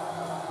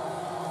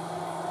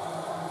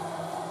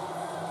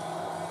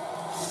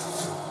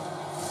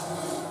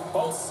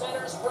 Both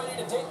centers ready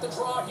to take the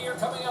draw here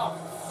coming up.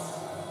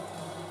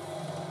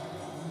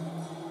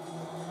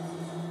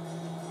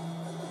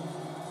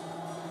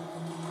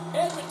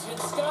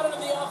 Edmonton's got it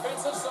in the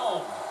offensive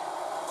zone.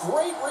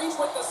 Great reach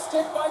with the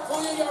stick by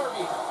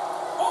Puljujarvi.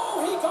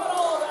 Oh, he got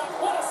all of that.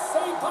 What a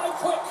save by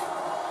Quick.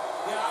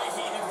 Yeah, I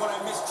hate it when I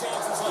miss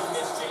chances like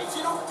this, James.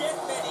 You don't get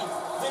many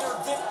that are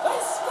this. They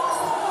score!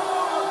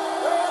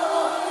 I don't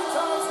know how many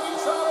times we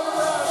traveled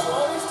around. You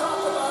always talk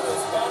about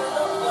it's better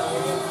to play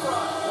in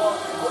front. Well,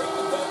 you break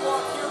the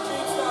deadlock here,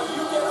 James. Now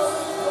you get out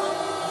in front.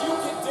 You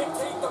can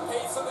dictate the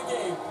pace of the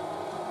game.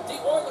 The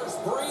Oilers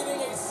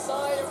breathing a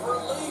sigh of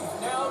relief,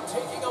 now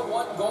taking a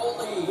one-goal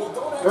lead.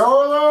 The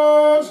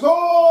Oilers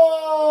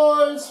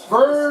goals!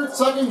 First,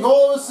 second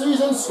goal of the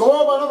season,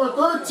 scored by number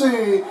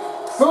 13,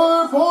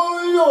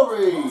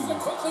 Puljujarvi.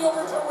 Quickly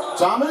over to Ryan.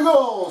 Time to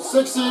go,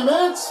 60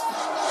 minutes. He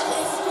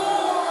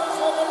scores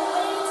while it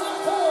rains and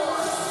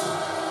pours.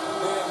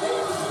 Man, they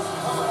are just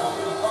coming out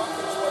of the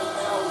buckets right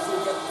now as they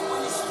get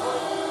 3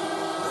 straight.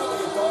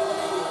 Really a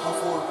dominating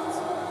performance.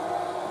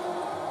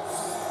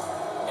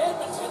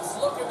 Edmonton's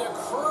looking to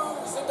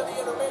cruise into the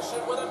intermission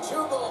with a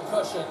 2-goal cushion.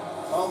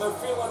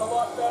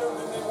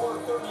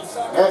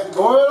 And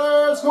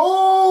Oilers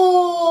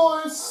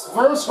scores!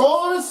 First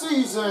goal of the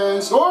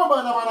season, scored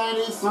by number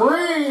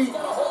 93,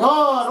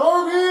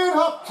 Organ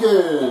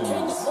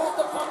Hopkins.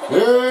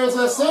 Here's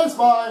assists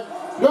by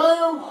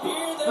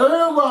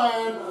Drew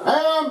Ryan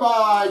and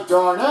by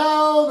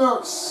Darnell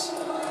Nurse.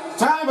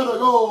 Time of the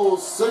goal,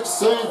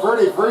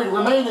 16:33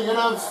 remaining in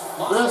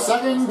the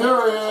second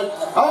period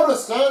of the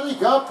Stanley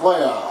Cup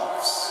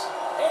playoffs.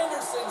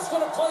 Anderson's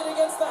going to play it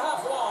against the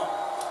half wall.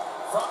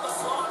 From the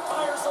slot,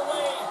 fires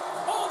away.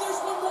 Oh,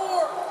 there's one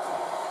more.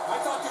 I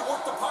thought they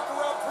worked the puck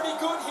around pretty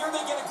good here.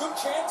 They get a good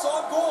chance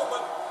on goal,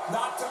 but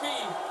not to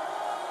me.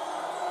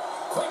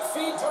 Quick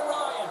feed to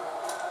Ryan.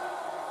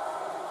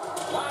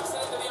 Knocks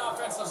it into the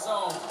offensive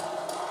zone.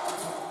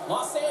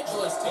 Los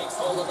Angeles takes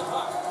hold of the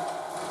puck.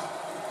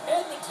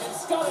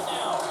 Edmonton's got it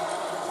now.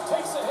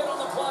 Takes a hit on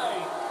the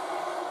play.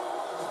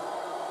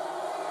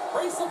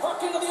 Brings the puck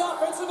into the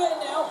offensive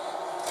end now.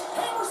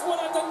 Hammers one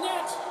at the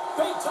net.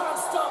 Big time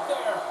stop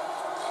there.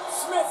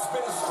 Smith's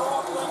been a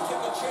strong link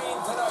in the chain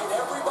tonight.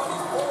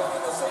 Everybody's pulling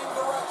in the same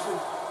direction.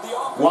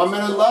 1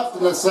 minute left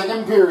in the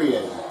second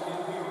period.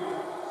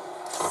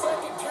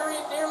 Second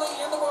period nearly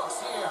in the books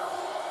here.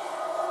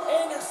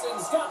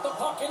 Anderson's got the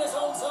puck in his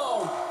own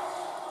zone.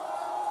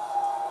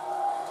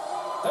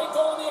 They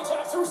go on the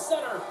attack through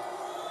center.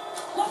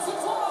 Lets it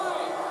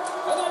fly.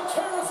 And then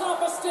carries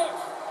off a stick.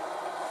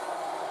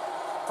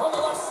 From the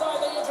left side,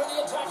 they enter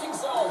the attacking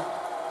zone.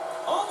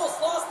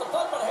 Almost lost the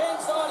puck, but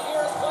hangs on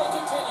here as play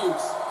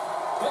continues.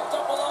 Picked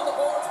up along the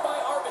boards by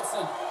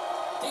Arvidsson.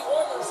 The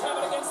Oilers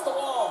have it against the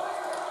wall.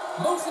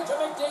 Moves it to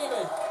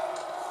McDavid.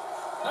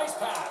 Nice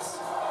pass.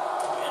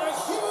 And a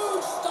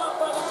huge stop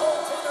by the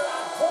goaltender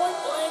at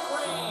point-blank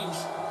range.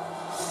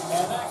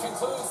 And that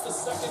concludes the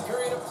second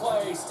period of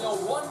play. Still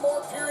one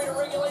more period of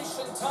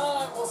regulation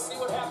time. We'll see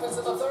what happens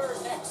in the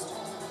third next.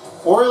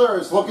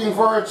 Oilers looking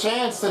for a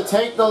chance to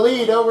take the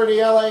lead over the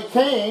LA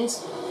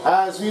Kings,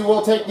 as we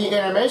will take the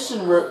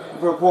intermission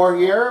report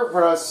here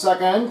for a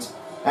second,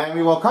 and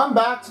we will come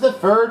back to the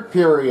third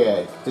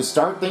period to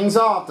start things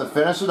off, to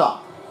finish it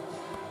up.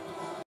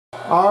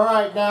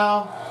 Alright,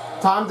 now,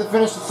 time to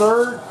finish the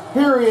third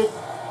period.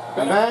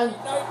 And then,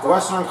 the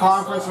Western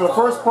Conference for the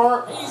first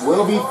part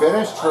will be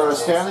finished for the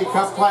Stanley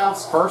Cup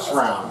playoffs first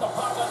round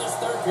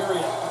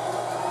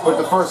with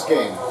the first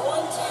game.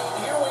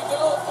 Here we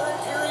go. Third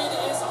period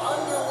is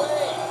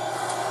underway.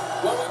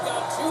 Well, we've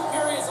got 2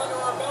 periods under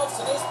our belts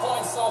to this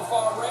point so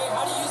far. Ray,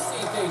 how do you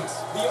see things?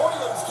 The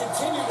Oilers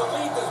continue to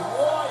lead this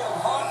wild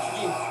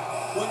hockey game.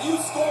 When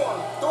you score,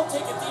 don't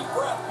take a deep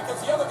breath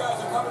because the other guys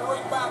are coming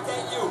right back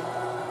at you.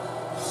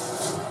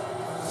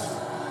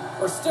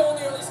 We're still in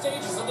the early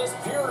stages of this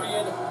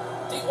period.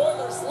 The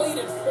Oilers lead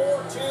at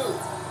 4-2.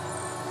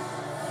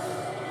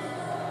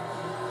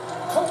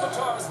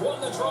 Kopitar's won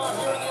the draw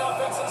here in the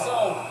offensive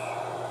zone.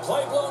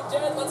 Play blown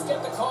dead. Let's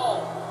get the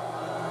call.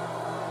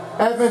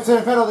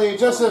 Edmonton penalty,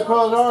 Joseph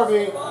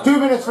Polarvi, 2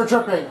 minutes for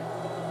tripping.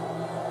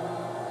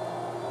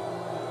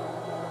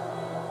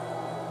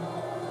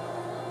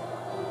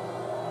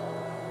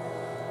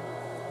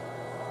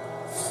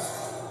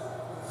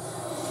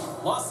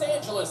 Los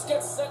Angeles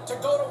gets set to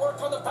go to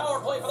work on the power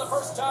play for the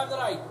first time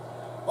tonight.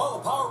 Well,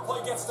 the power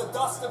play gets to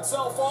dust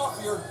itself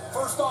off here.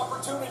 First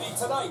opportunity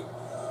tonight.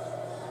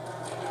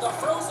 The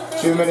frozen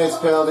 2 minutes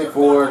penalty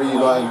for the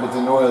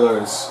Edmonton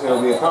Oilers.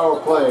 It'll be a power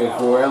play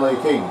for LA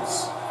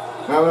Kings.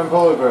 Melvin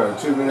Polarvi,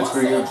 2 minutes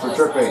for you for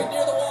tripping.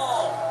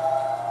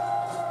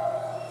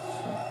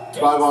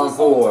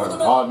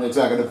 5-on-4 on the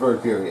attack in the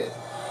third period.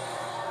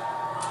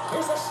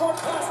 Here's a short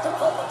pass to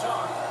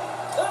Kopitar.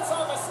 That's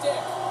on the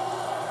stick.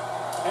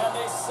 And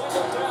they send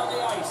it down the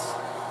ice.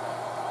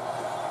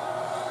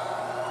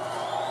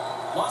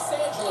 Los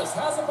Angeles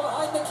has it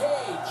behind the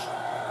cage.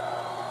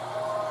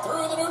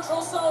 Through the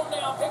neutral zone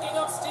now, picking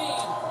up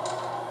steam.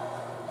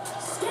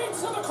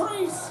 Skates to the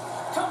crease.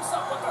 Comes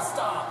up with the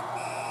stop.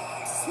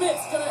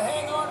 Smith's going to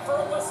hang on for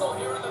a whistle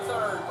here in the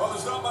third. Well,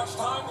 there's not much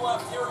time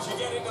left here as you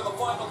get into the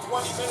final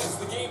 20 minutes.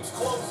 The game's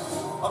close.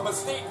 A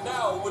mistake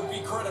now would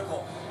be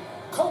critical.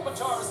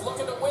 Kopitar is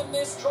looking to win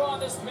this draw,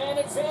 this man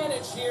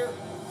advantage here.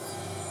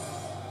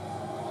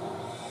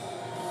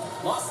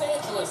 Los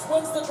Angeles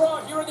wins the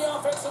draw here in the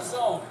offensive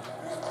zone.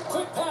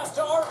 Quick pass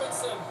to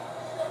Arvidsson.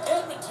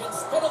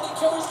 Edmonton's penalty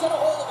killers get a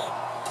hold of it.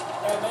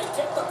 And they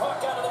kick the puck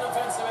out of the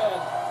defensive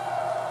end.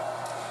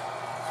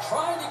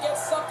 Trying to get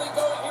something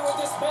going here with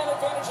this man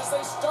advantage as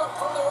they start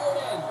from their own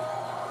end.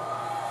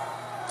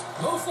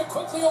 Moves it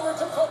quickly over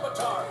to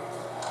Kopitar.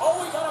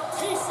 Oh, he got a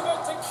piece of it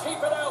to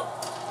keep it out.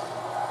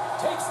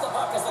 Takes the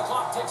puck as the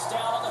clock ticks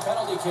down on the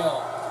penalty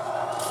kill.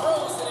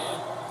 Throws it in.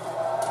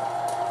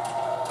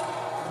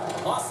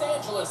 Los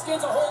Angeles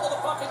gets a hold of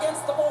the puck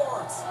against the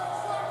boards.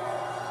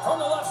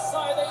 From the left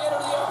side, they enter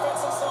the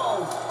offensive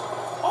zone.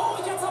 Oh,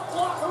 he gets a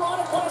blocker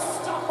on it, but a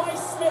stop by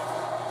Smith.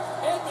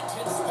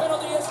 Edmonton's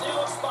penalty is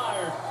now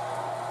expired.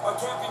 It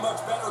can't be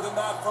much better than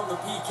that from the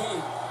PK.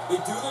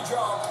 They do the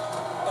job,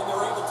 and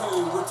they're able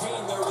to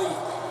retain their lead.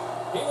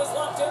 He was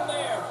locked in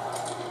there.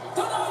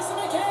 Denies him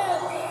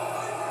again.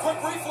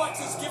 Quick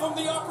reflexes give him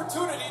the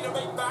opportunity to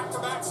make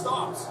back-to-back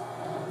stops.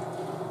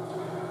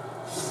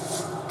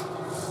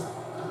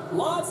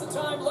 Lots of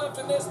time left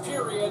in this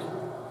period.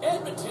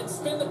 Edmonton's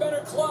been the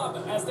better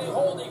club as they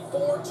hold a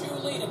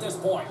 4-2 lead at this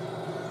point.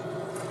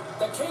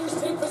 The Kings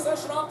take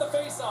possession off the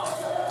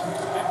faceoff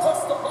and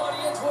puts the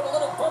body into it, a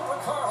little bumper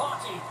car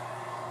hockey.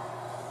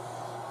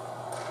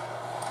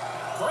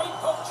 Great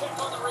poke check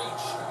on the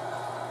reach.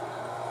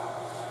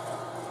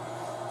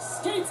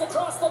 Skates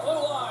across the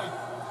blue line.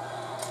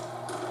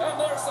 And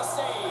there's the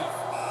save.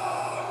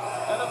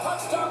 And the puck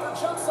stopper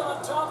jumps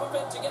on top of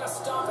it to get a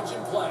stoppage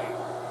in play.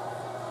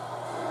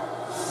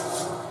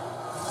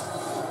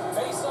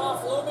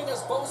 Face-off looming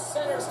as both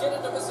centers get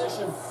into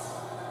position.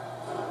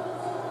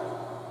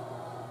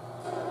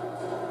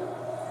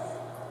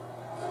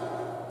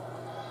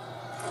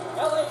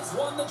 LA's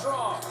won the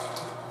draw.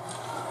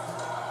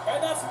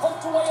 And that's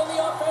poked away in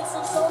the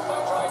offensive zone by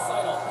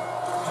Draisaitl.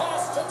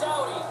 Pass to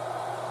Doughty.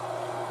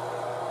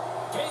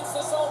 Gains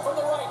the zone from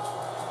the right.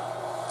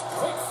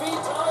 Quick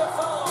feed to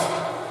Iafallo.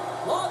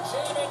 Long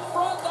jam in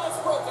front, that's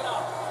broken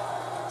up.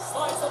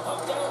 Slides the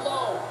puck down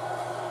low.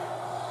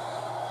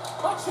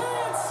 A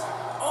chance!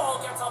 Oh,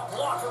 gets a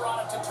blocker on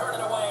it to turn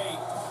it away.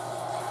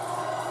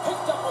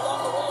 Picked up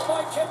along the wall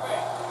by Kippe.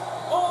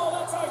 Oh,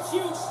 that's a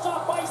huge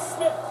stop by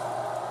Smith.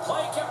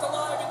 Play kept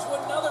alive into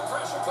another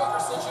pressure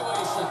cooker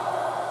situation.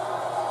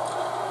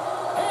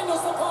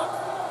 Handles the puck.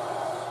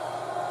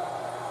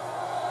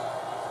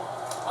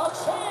 A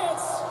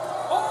chance!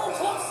 Oh,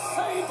 close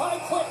save by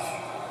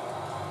Quick.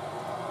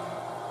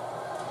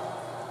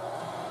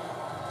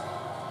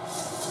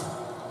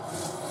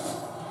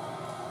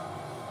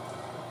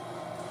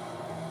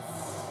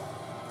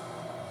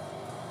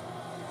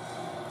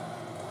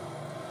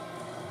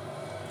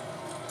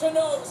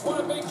 Deneau's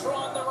won a big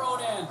draw on their own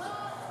end.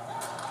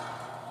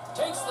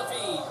 Takes the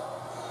feed.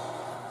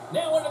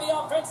 Now into the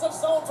offensive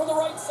zone from the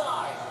right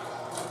side.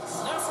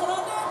 Snaps one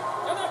on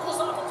net, and that goes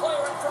off a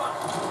player in front.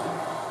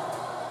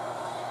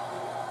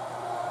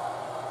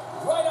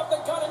 Right up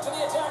the gut into the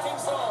attacking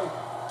zone.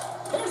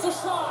 Here's a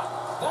shot.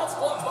 That's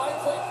blocked by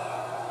Quick.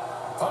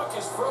 Puck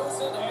is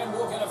frozen, and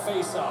we'll get a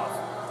face-off.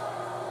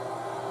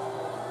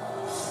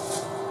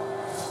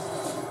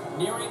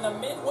 Nearing the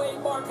midway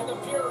mark of the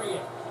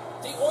period.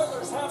 The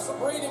Oilers have some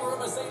breathing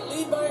room as they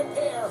lead by a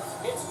pair.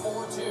 It's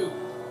 4-2.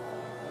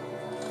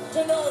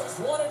 Deneau's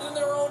won it in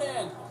their own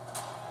end.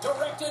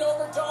 Directed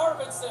over to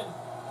Arvidsson.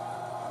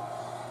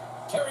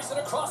 Carries it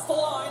across the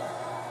line.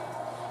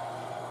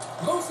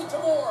 Moves it to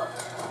Moore.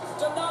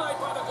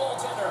 Denied by the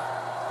goaltender.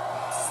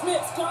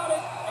 Smith's got it,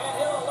 and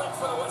he'll elect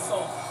for the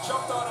whistle.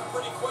 Jumped on it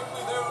pretty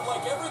quickly there, and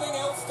like everything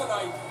else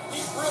tonight,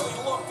 he really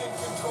looked in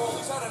control.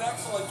 He's had an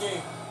excellent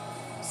game.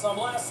 Some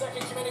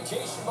last-second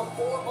communication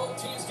before both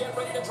teams get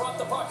ready to drop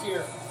the puck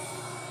here.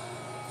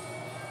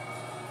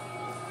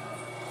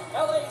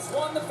 LA's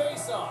won the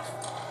face-off.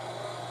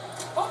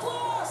 A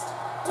blast!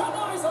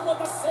 Denies him with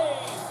the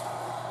save.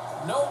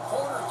 No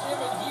corner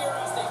given here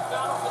as they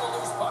battle for the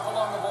loose puck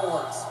along the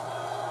boards.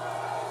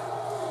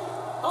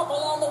 Up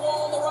along the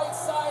wall on the right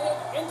side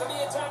and into the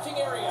attacking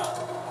area.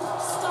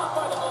 Stopped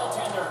by the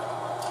goaltender.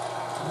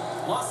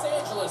 Los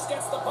Angeles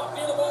gets the puck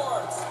near the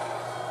boards.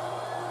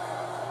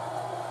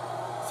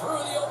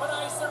 Through the open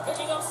ice, they're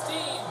picking up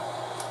steam.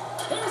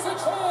 Here's a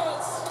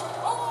chance.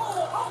 Oh,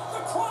 off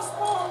the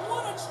crossbar.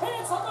 What a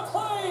chance on the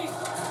play.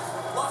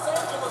 Los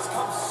Angeles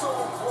comes so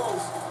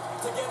close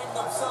to getting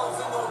themselves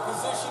into a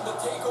position to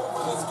take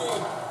over this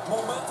game.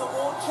 Momentum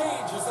won't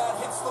change as that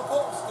hits the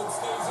post and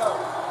stays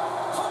out.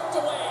 Pumped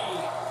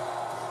away.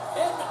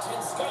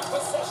 Edmonton's got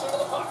possession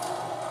of the puck.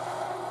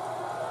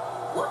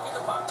 Working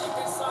the puck deep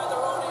inside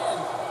their own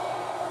end.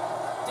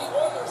 The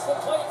Oilers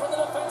will play from the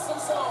defensive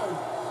zone.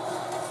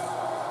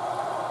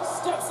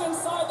 Steps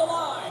inside the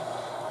line.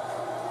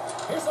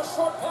 Here's a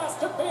short pass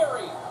to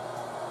Barry.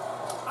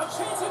 A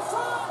chance in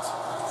front.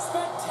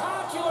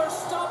 Spectacular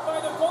stop by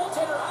the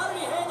goaltender. How did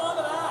he hang on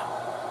to that?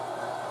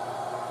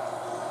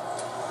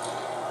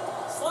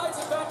 Slides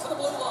it back to the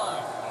blue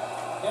line.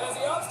 And as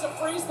he opts to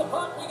freeze the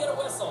puck, we get a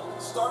whistle.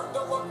 Starting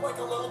to look like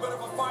a little bit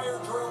of a fire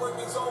drill in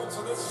the zone,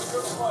 so this is a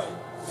good play.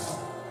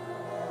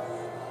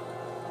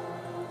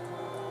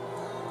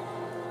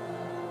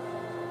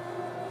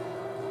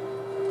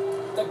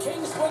 The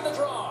Kings win the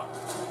draw.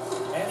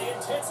 And the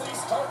intensity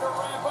starting to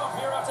ramp up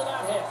here after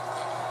that hit.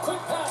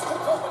 Quick pass to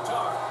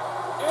Kopitar.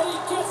 And he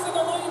gets in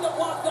the lane to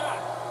block that.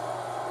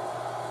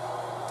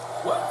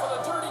 Went for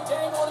the dirty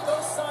dangle and he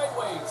goes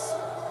sideways.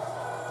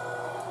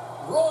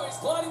 Roy's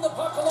gliding the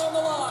puck along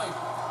the line.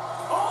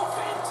 Oh,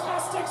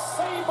 fantastic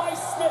save by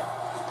Smith.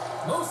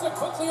 Moves it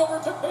quickly over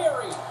to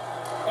Barry.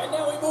 And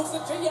now he moves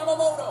it to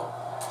Yamamoto.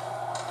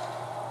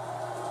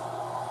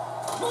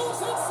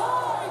 Moves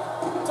inside.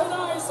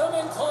 Denies him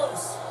in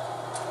close.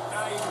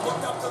 Now he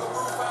looked up to the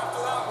roof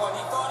after that one.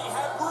 He thought he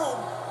had room.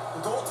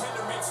 The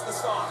goaltender makes the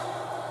stop.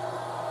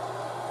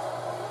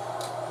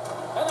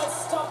 And that's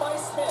stopped by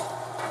Smith.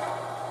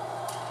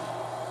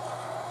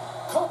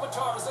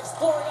 Kopitar is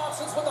exploring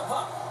options with the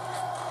puck.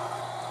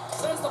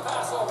 Sends the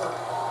pass over.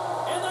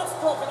 And that's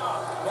broken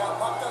off. Now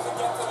puck doesn't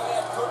get to the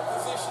net. Good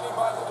positioning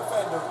by the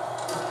defender.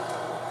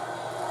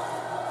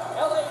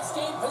 LA's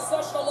gained possession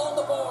possession along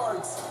the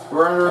boards.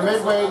 We're under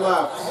midway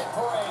left. Hit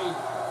parade.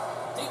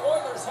 The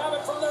Oilers have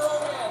it from their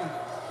own end.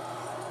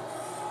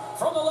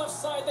 From the left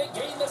side, they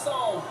gain the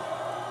zone.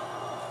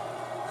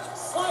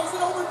 Slides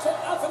it over to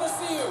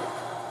Athanasiou.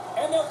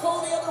 And they'll go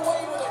the other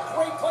way with it.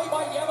 Great play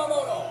by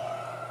Yamamoto.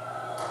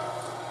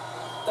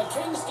 The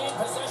Kings gain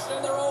possession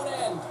in their own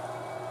end.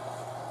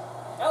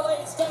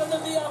 LA's got it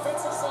in the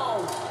offensive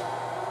zone.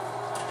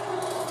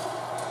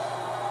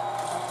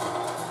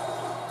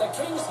 The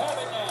Kings have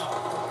it now.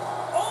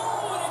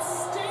 Oh, and it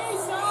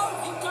stays out.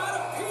 He got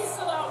a piece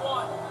of that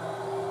one.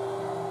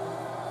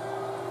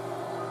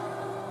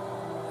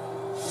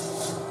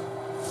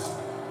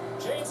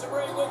 James and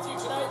Ray with you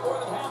tonight. More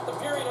than half the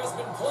period has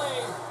been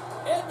played.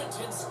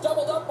 Edmonton's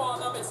doubled up on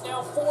them. It's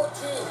now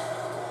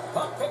 4-2.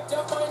 Puck picked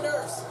up by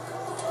Nurse.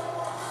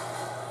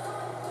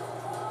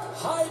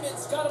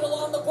 Hyman's got it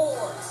along the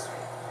boards.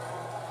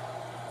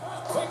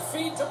 Quick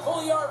feed to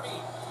Puljujarvi.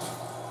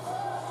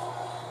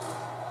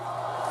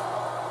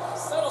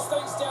 Settles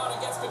things down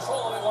and gets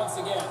control of it once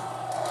again.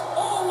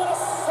 Oh, what a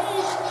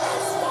save! He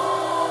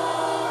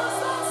scores!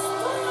 That's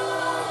 3 of the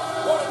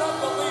night! What an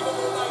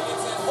unbelievable night.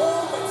 It's at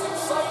home. It's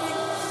exciting.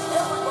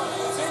 Everybody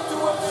is into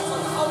it. It's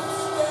an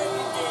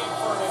outstanding game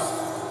for him.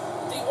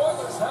 The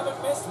Oilers haven't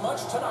missed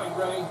much tonight,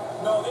 Ray.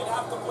 No, they'd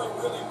have to play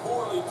really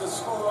poorly to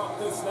screw up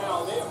this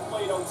now. They have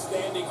played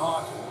outstanding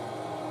hockey.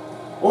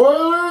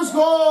 Oilers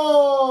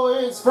goal!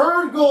 It's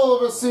third goal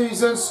of the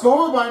season,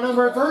 scored by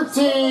number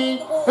 13,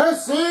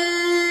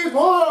 Steve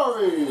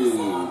Puljujarvi.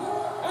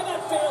 And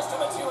that fails to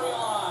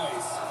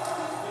materialize.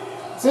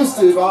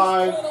 Assisted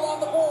by Along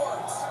the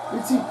boards.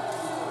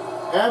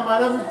 and by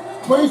number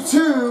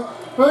 22,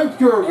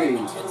 Puljujarvi.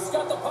 Edmonton's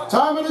got the puck.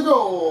 Time of the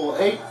goal,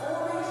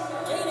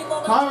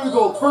 time of the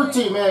goal,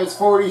 13 minutes,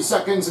 40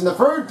 seconds in the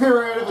third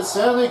period of the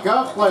Stanley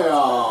Cup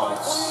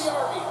playoffs.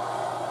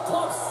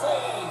 Glove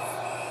save.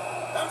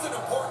 That's an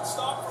important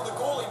stop for the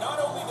goalie. Not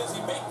only does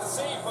he make the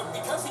save, but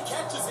because he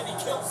catches it, he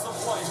kills the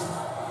play.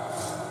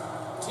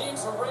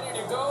 Teams are ready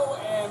to go,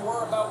 and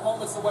we're about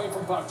moments away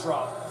from puck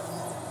drop.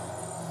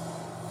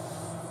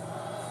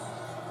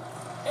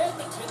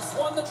 Edmonton's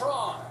won the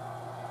draw.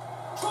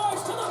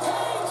 Drives to the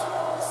paint.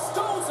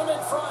 Stones him in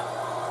front.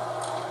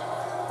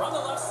 From the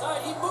left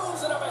side, he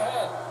moves it up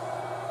ahead.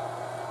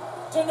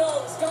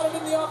 Deneau's got it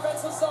in the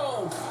offensive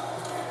zone.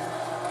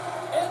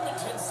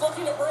 Edmonton's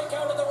looking to break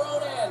out of their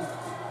own end.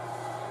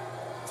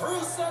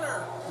 Through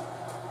center.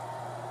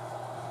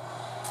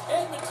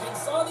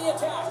 Edmonton's on the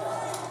attack.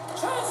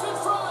 Chance in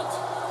front.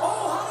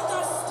 Oh, how did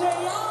that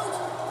stay out?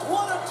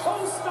 What a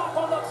toe stop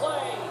on the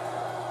play.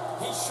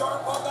 He's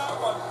sharp on that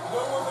one.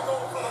 Nowhere to go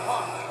for the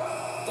puck.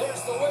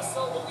 There's the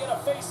whistle. We'll get a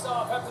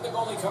face-off after the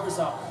goalie covers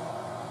up.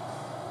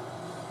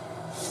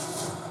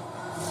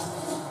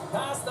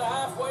 Past the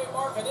halfway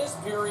mark of this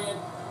period,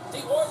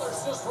 the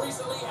Oilers just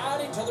recently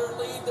adding to their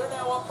lead. They're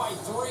now up by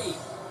 3.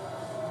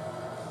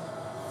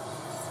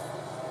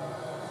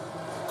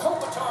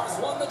 Kopitar's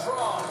won the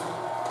draw.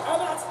 And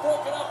that's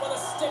broken up with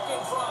a stick in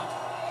front.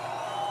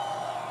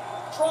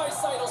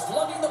 Draisaitel's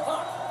lugging the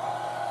puck.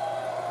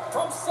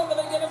 From center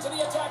they get into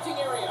the attacking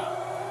area.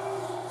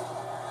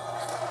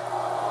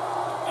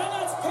 And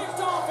that's picked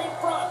off in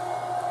front.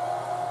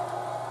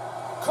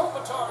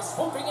 Kopitar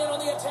swooping in on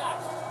the attack.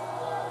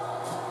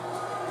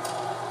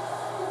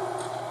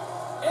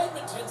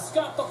 Edmonton's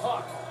got the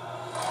puck.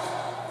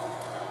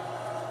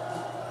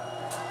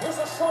 Here's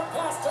a short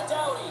pass to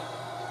Doughty.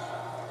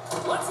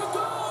 Let's it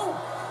go!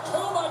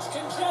 Too much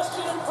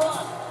congestion in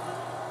front.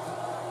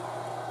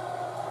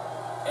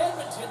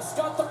 Edmonton's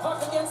got the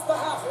puck against the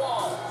half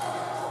wall.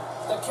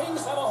 The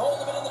Kings have a hold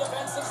of it in the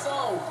defensive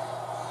zone.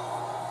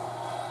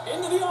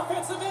 Into the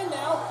offensive end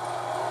now.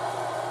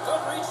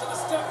 Good reach of the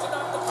stick to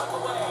knock the puck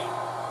away.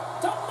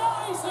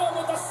 Denies him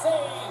with a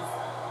save.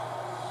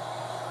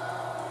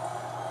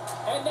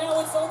 And now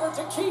it's over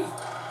to Keith.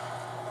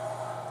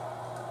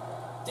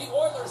 The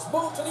Oilers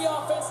move to the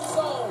offensive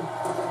zone.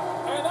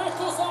 And that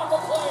goes off a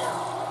player.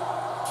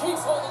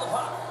 Keith's holding the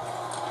puck.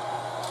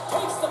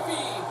 Takes the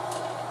feed.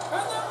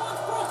 And that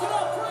one's broken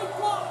up. Great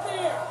block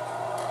there.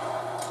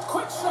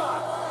 Quick shot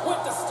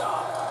with the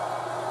stop.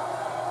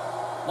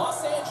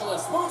 Los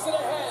Angeles moves it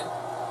ahead.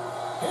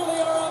 Here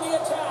they are on the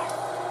attack.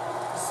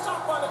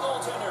 Stopped by the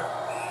goaltender.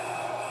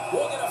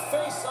 We'll get a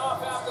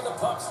face-off after the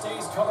puck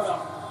stays covered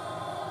up.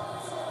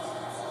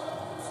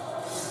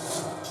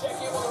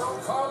 Check in with our own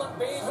Carlin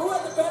Bain. Who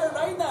had the better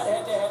night in that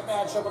head-to-head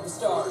matchup with the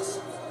Stars?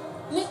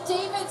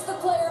 McDavid's the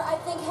player I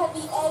think had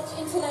the edge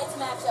in tonight's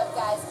matchup,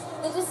 guys.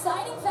 The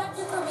deciding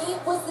factor for me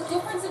was the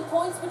difference in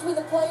points between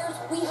the players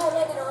we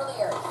highlighted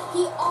earlier.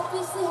 He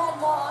obviously had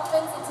more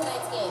offense in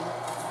tonight's game.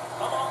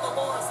 Along the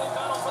boards, they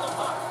battle for the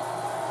puck.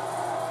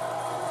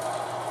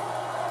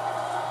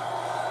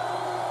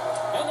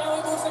 And now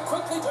he moves it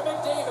quickly to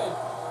McDavid.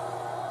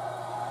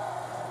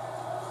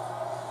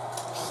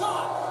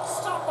 Shot!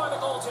 Stopped by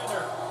the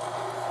goaltender.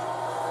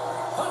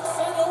 Puck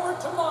sent over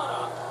to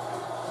Mata.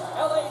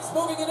 LA's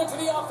moving it into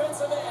the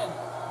offensive end.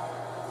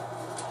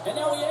 And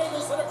now he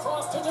angles it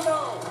across to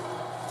Deneau.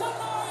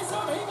 Denies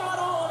him, he got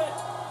all of it.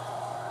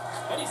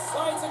 And he's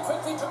slides it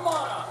quickly to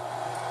Mana.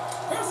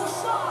 Here's a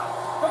shot.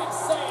 Big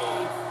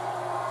save.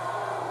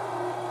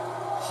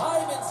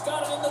 Hyman's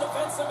got it in the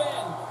defensive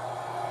end.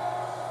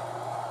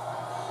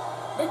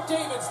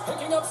 McDavid's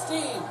picking up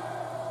steam.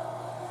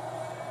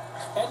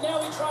 And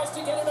now he tries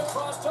to get it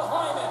across to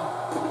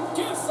Hyman.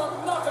 Gives them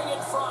nothing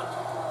in front.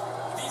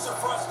 These are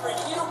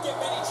frustrating. You don't get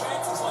many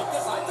chances like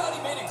this. I thought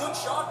he made a good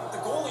shot with the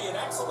goalie. An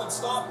excellent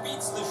stop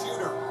beats the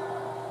shooter.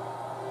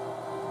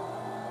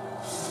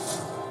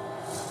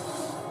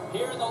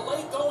 Here in the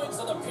late goings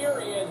of the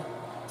period,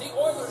 the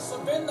Oilers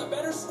have been the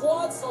better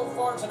squad so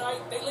far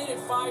tonight. They lead at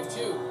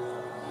 5-2.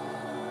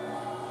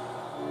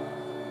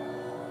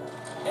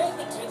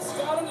 Edmonton's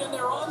got it and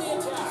they're on the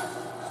attack.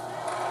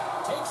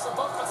 Takes the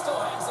puck but still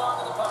hangs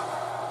on to the puck.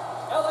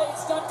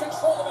 LA's got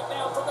control of it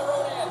now from their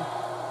own end.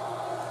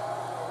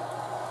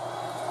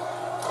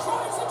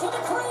 Drives it to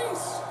the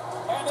crease.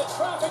 And the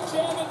traffic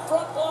jam in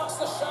front blocks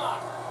the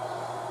shot.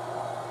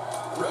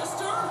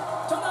 Rister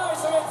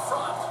denies him in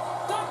front.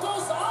 That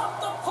goes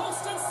off the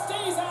post and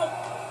stays out.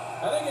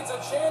 I think it's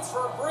a chance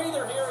for a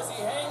breather here as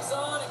he hangs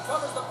on and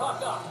covers the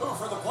puck up. Who,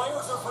 for the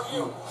players or for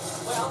you?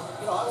 Well,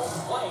 I won't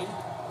complain.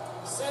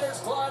 Center's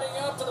gliding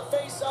up to the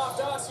face-off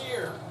dots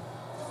here.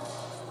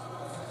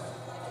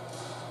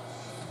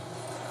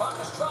 Puck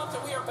is dropped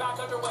and we are back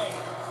underway.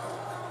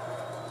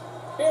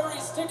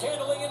 Barry's stick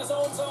handling in his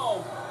own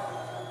zone.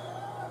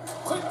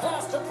 Quick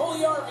pass to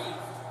Puljujärvi.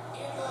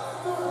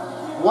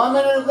 1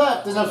 minute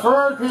left in the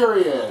third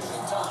period.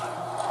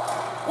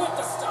 With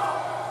the stop.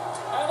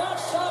 And that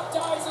shot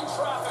dies in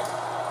traffic.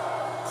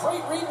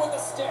 Great read with the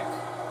stick.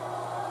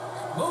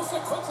 Moves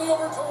it quickly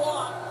over to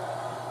Watt.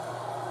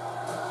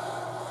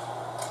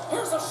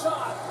 Here's a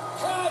shot.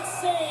 Bad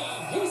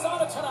save. He's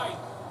on it tonight.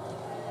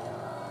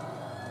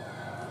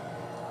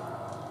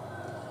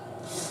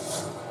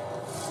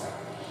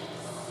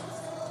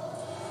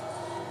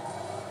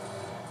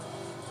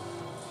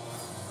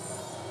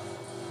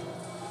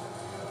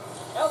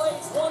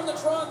 LA's won the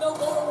draw and they'll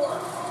go to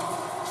work.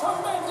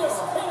 Tremendous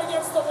hit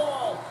against the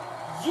wall.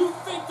 You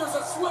think there's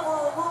a sliver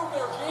of room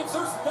there, James?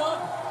 There's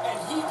none. And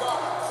he got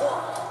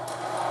corked.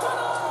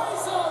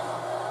 Denies him.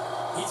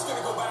 He's going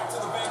to go back to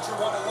the bench and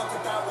want to look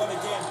at that one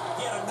again.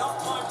 He had enough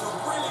time to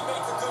really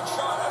make a good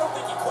shot. I don't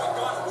think he quite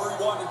got it where he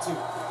wanted to.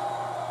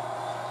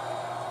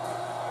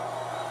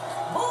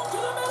 Move to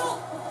the middle.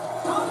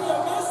 How do you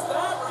miss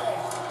that, Ray?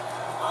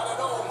 I don't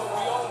know, but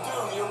we all do.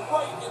 You're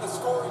right in the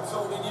scoring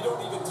zone and you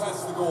don't even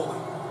test the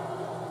goalie.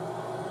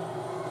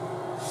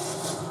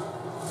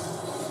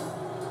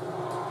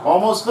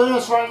 Almost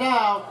finished right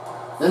now.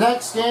 The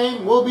next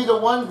game will be the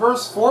 1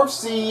 versus 4th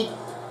seed,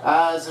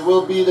 as it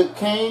will be the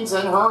Canes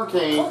and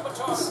Hurricanes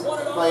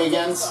play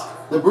against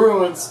the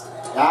Bruins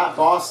at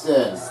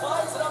Boston.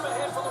 Slides it up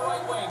ahead for the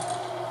right wing.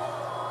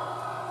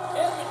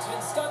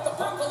 Edmonton's got the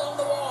puck along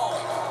the wall.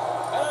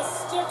 And a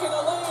stick in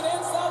the lane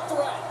ends that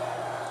threat.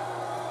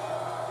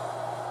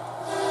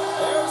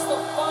 There's the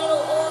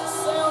final horn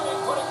sounding,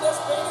 putting this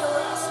baby to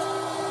rest.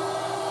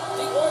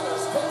 The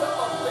Oilers pick up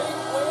a big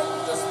win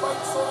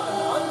despite sort of an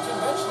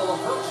unconventional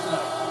approach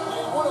tonight.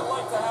 You would have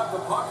liked to have the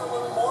puck a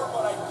little more,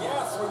 but I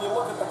guess when you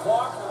look at the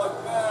clock, you're like,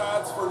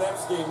 that's for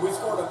next game. We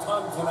scored a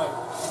ton tonight.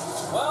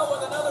 Well,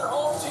 with another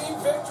home team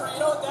victory, you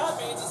know what that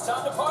means. It's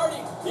time to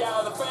party. Yeah,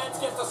 the fans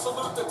get to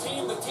salute the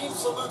team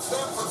salutes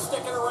them for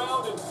sticking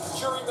around and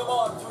cheering them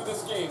on through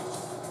this game.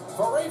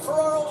 For Ray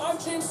Ferraro, I'm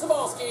James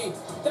Cybulski.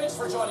 Thanks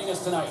for joining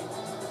us tonight.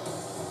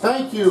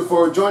 Thank you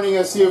for joining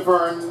us here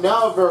for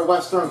another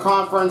Western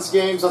Conference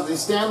games of the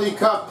Stanley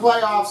Cup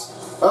playoffs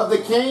of the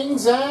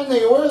Kings and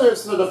the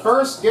Oilers for the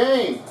first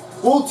game.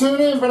 We'll tune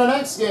in for the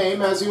next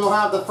game as we will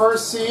have the 1st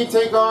seed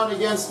take on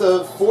against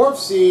the 4th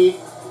seed,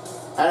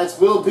 and it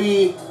will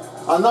be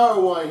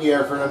another one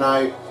here for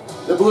tonight.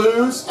 The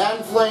Blues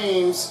and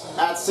Flames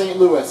at St.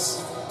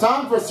 Louis.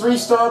 Time for 3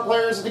 star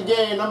players of the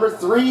game. Number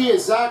 3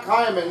 is Zach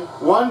Hyman,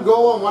 1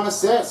 goal and 1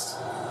 assist.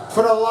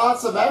 Put a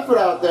lots of effort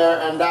out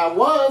there, and that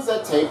was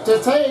a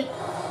tape-to-tape.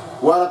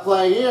 What a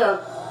play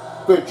here.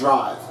 Good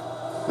drive.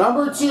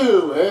 Number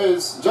 2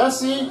 is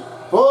Jesse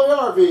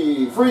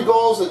Puljujärvi, 3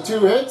 goals and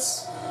 2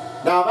 hits.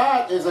 Now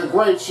that is a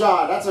great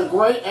shot. That's a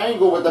great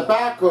angle with the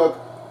back hook,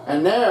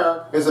 and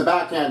there is a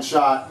backhand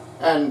shot,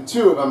 and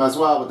 2 of them as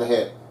well with the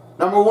hit.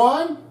 Number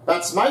 1,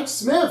 that's Mike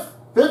Smith,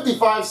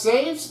 55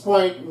 saves,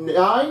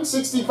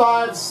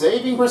 .965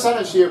 saving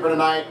percentage here for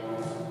tonight.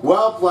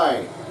 Well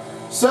played.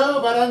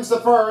 So that ends the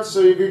first.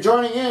 So if you're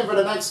joining in for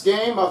the next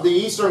game of the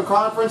Eastern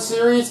Conference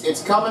Series,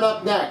 it's coming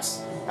up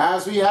next,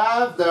 as we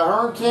have the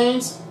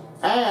Hurricanes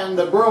and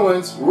the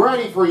Bruins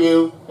ready for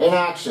you in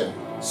action.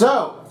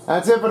 So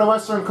that's it for the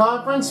Western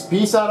Conference.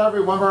 Peace out,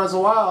 everyone, for as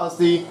well as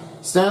the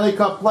Stanley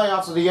Cup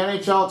playoffs of the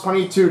NHL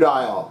 22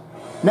 dial.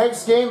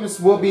 Next game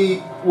will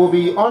be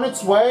on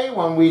its way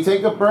when we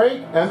take a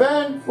break, and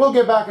then we'll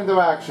get back into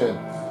action.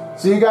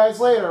 See you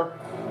guys later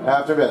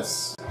after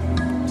this.